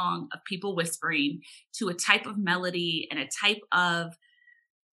is a song of people whispering to a type of melody and a type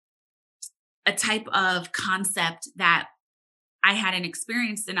of concept that I hadn't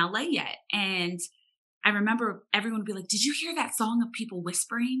experienced in LA yet. And I remember everyone would be like, did you hear that song of people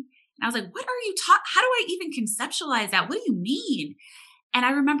whispering? And I was like, what are you how do I even conceptualize that? What do you mean? And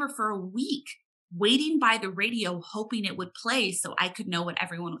I remember for a week waiting by the radio, hoping it would play so I could know what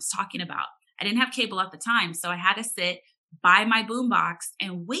everyone was talking about. I didn't have cable at the time, so I had to sit by my boombox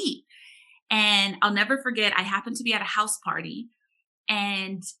and wait. And I'll never forget, I happened to be at a house party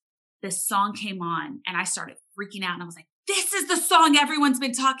and the song came on and I started freaking out and I was like, this is the song everyone's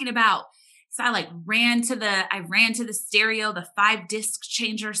been talking about. So I ran to the stereo, the 5-disc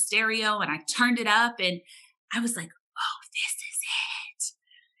changer stereo, and I turned it up and I was like, oh, this is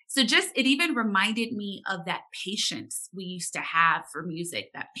it. So it even reminded me of that patience we used to have for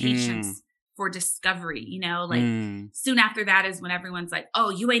music, that patience for discovery, soon after that is when everyone's like, oh,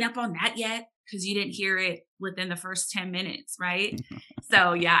 you ain't up on that yet because you didn't hear it within the first 10 minutes, right?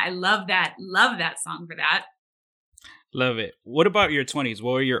 So yeah, I love that song for that. Love it. What about your 20s?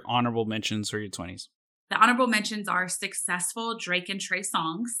 What were your honorable mentions for your 20s? The honorable mentions are successful Drake and Trey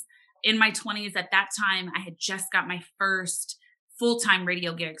songs. In my 20s, at that time, I had just got my first full-time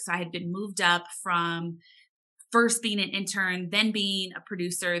radio gig. So I had been moved up from first being an intern, then being a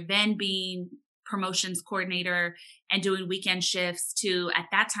producer, then being promotions coordinator and doing weekend shifts to, at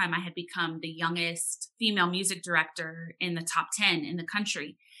that time, I had become the youngest female music director in the top 10 in the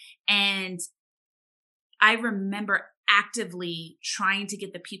country. And I remember actively trying to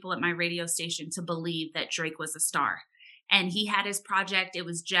get the people at my radio station to believe that Drake was a star. And he had his project. It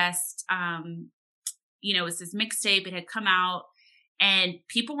was just, it was his mixtape. It had come out and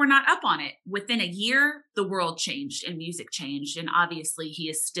people were not up on it. Within a year, the world changed and music changed. And obviously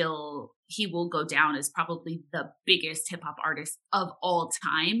he will go down as probably the biggest hip hop artist of all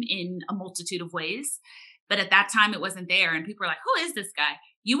time in a multitude of ways. But at that time it wasn't there. And people were like, who is this guy?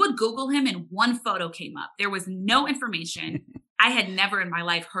 You would Google him and one photo came up. There was no information. I had never in my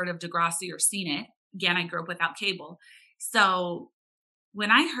life heard of Degrassi or seen it. Again, I grew up without cable. So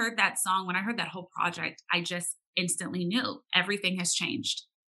when I heard that song, when I heard that whole project, instantly knew everything has changed.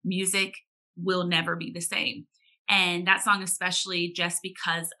 Music will never be the same. And that song, especially just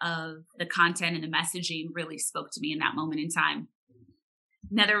because of the content and the messaging, really spoke to me in that moment in time.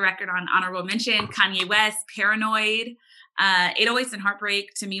 Another record on honorable mention, Kanye West, Paranoid. 808s and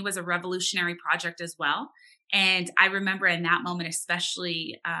Heartbreak to me was a revolutionary project as well. And I remember in that moment,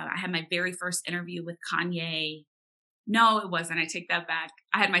 especially, I had my very first interview with Kanye. No, it wasn't. I take that back.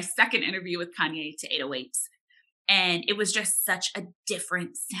 I had my second interview with Kanye to 808s. And it was just such a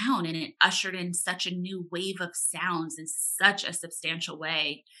different sound. And it ushered in such a new wave of sounds in such a substantial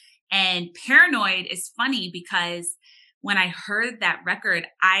way. And Paranoid is funny because when I heard that record,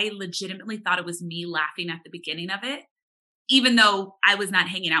 I legitimately thought it was me laughing at the beginning of it, even though I was not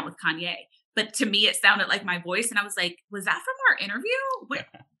hanging out with Kanye. But to me, it sounded like my voice. And I was like, was that from our interview? Wait,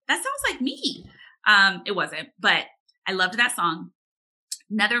 that sounds like me. It wasn't, but I loved that song.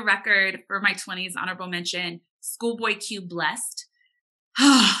 Another record for my 20s, honorable mention, Schoolboy Q, Blessed.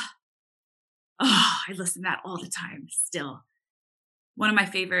 I listen to that all the time still. One of my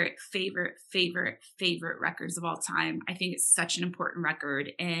favorite records of all time. I think it's such an important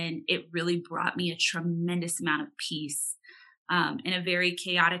record, and it really brought me a tremendous amount of peace in a very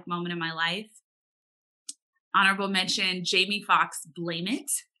chaotic moment in my life. Honorable mention, Jamie Foxx, Blame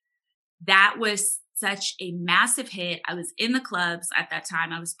It. That was such a massive hit. I was in the clubs at that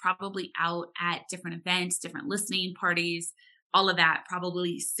time. I was probably out at different events, different listening parties, all of that,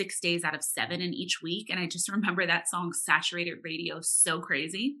 probably 6 days out of 7 in each week. And I just remember that song saturated radio so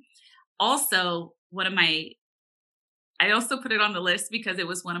crazy. Also, I also put it on the list because it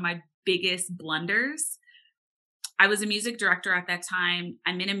was one of my biggest blunders. I was a music director at that time.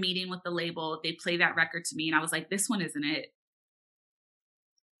 I'm in a meeting with the label. They play that record to me and I was like, this one isn't it.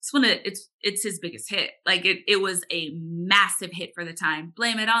 It's his biggest hit. Like it was a massive hit for the time.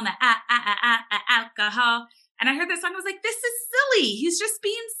 Blame it on the alcohol. And I heard that song. I was like, this is silly. He's just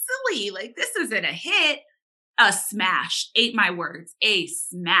being silly. Like this isn't a hit. A smash. Ate my words. A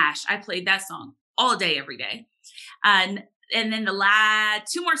smash. I played that song all day, every day. And then the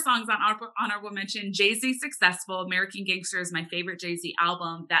 2 more songs on honorable mention. Jay-Z, Successful. American Gangster is my favorite Jay-Z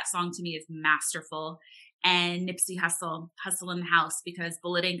album. That song to me is masterful. And Nipsey Hussle, Hustle in the House, because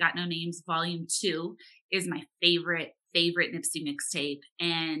Bullet Ain't Got No Names Volume 2 is my favorite Nipsey mixtape.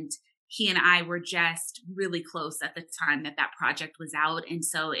 And he and I were just really close at the time that project was out. And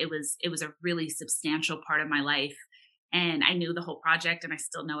so it was a really substantial part of my life. And I knew the whole project and I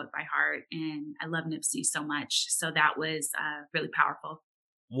still know it by heart. And I love Nipsey so much. So that was really powerful.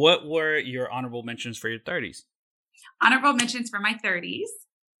 What were your honorable mentions for your 30s? Honorable mentions for my 30s.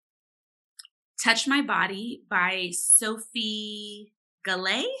 Touch My Body by Sophie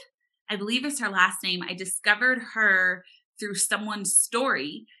Gallet, I believe is her last name. I discovered her through someone's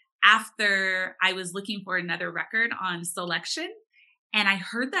story after I was looking for another record on Selection. And I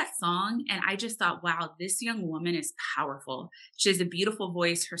heard that song and I just thought, wow, this young woman is powerful. She has a beautiful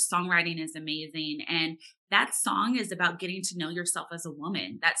voice. Her songwriting is amazing. And that song is about getting to know yourself as a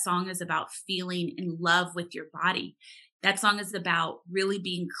woman. That song is about feeling in love with your body. That song is about really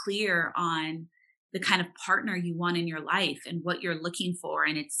being clear on the kind of partner you want in your life and what you're looking for.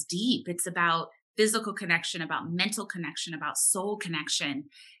 And it's deep. It's about physical connection, about mental connection, about soul connection.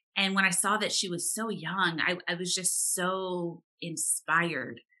 And when I saw that she was so young, I was just so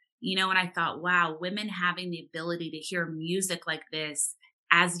inspired, and I thought, wow, women having the ability to hear music like this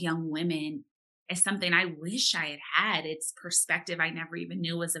as young women is something I wish I had. It's perspective I never even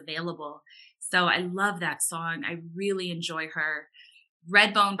knew was available. So I love that song. I really enjoy her.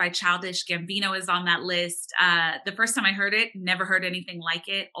 Redbone by Childish Gambino is on that list. The first time I heard it, never heard anything like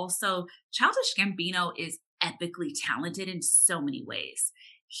it. Also, Childish Gambino is epically talented in so many ways.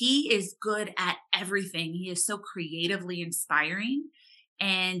 He is good at everything. He is so creatively inspiring.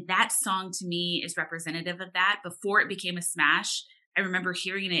 And that song to me is representative of that. Before it became a smash, I remember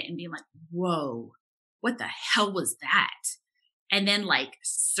hearing it and being like, whoa, what the hell was that? And then like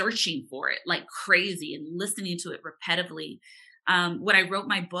searching for it like crazy and listening to it repetitively. When I wrote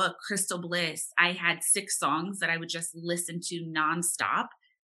my book, Crystal Bliss, I had 6 songs that I would just listen to nonstop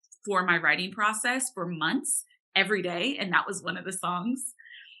for my writing process for months every day. And that was one of the songs.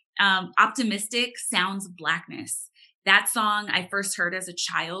 Optimistic, Sounds Blackness. That song I first heard as a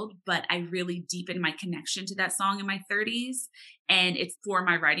child, but I really deepened my connection to that song in my 30s. And it's for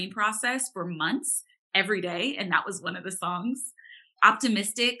my writing process for months every day. And that was one of the songs.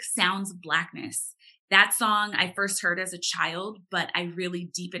 Optimistic, Sounds Blackness. That song I first heard as a child, but I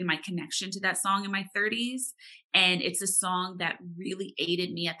really deepened my connection to that song in my 30s. And it's a song that really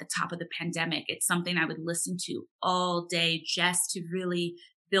aided me at the top of the pandemic. It's something I would listen to all day just to really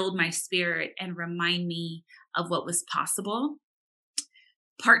build my spirit and remind me of what was possible.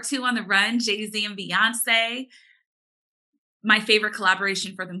 Part 2, On the Run, Jay-Z and Beyonce. My favorite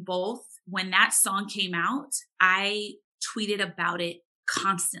collaboration for them both. When that song came out, I tweeted about it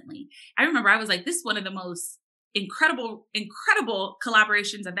constantly. I remember I was like, this is one of the most incredible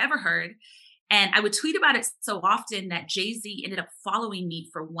collaborations I've ever heard. And I would tweet about it so often that Jay-Z ended up following me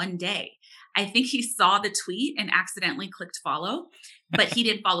for one day. I think he saw the tweet and accidentally clicked follow, but he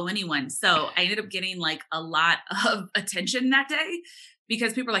didn't follow anyone. So I ended up getting like a lot of attention that day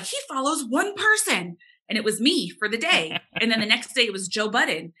because people were like, he follows one person. And it was me for the day. And then the next day it was Joe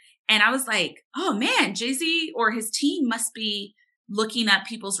Budden. And I was like, oh man, Jay-Z or his team must be looking up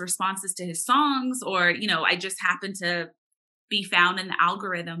people's responses to his songs, or, you know, I just happened to be found in the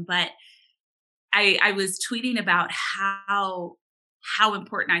algorithm. But I was tweeting about how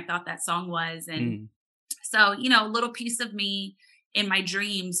important I thought that song was. And so, you know, a little piece of me in my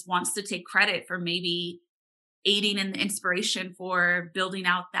dreams wants to take credit for maybe aiding in the inspiration for building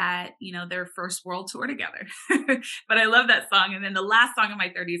out that, you know, their first world tour together. But I love that song. And then the last song in my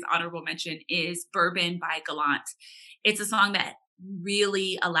 30s honorable mention is Bourbon by Gallant. It's a song that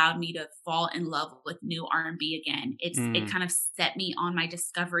really allowed me to fall in love with new R&B again. It kind of set me on my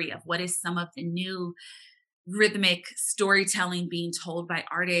discovery of what is some of the new rhythmic storytelling being told by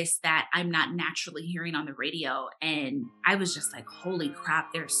artists that I'm not naturally hearing on the radio. And I was just like, holy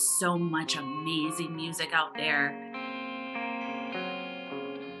crap, there's so much amazing music out there.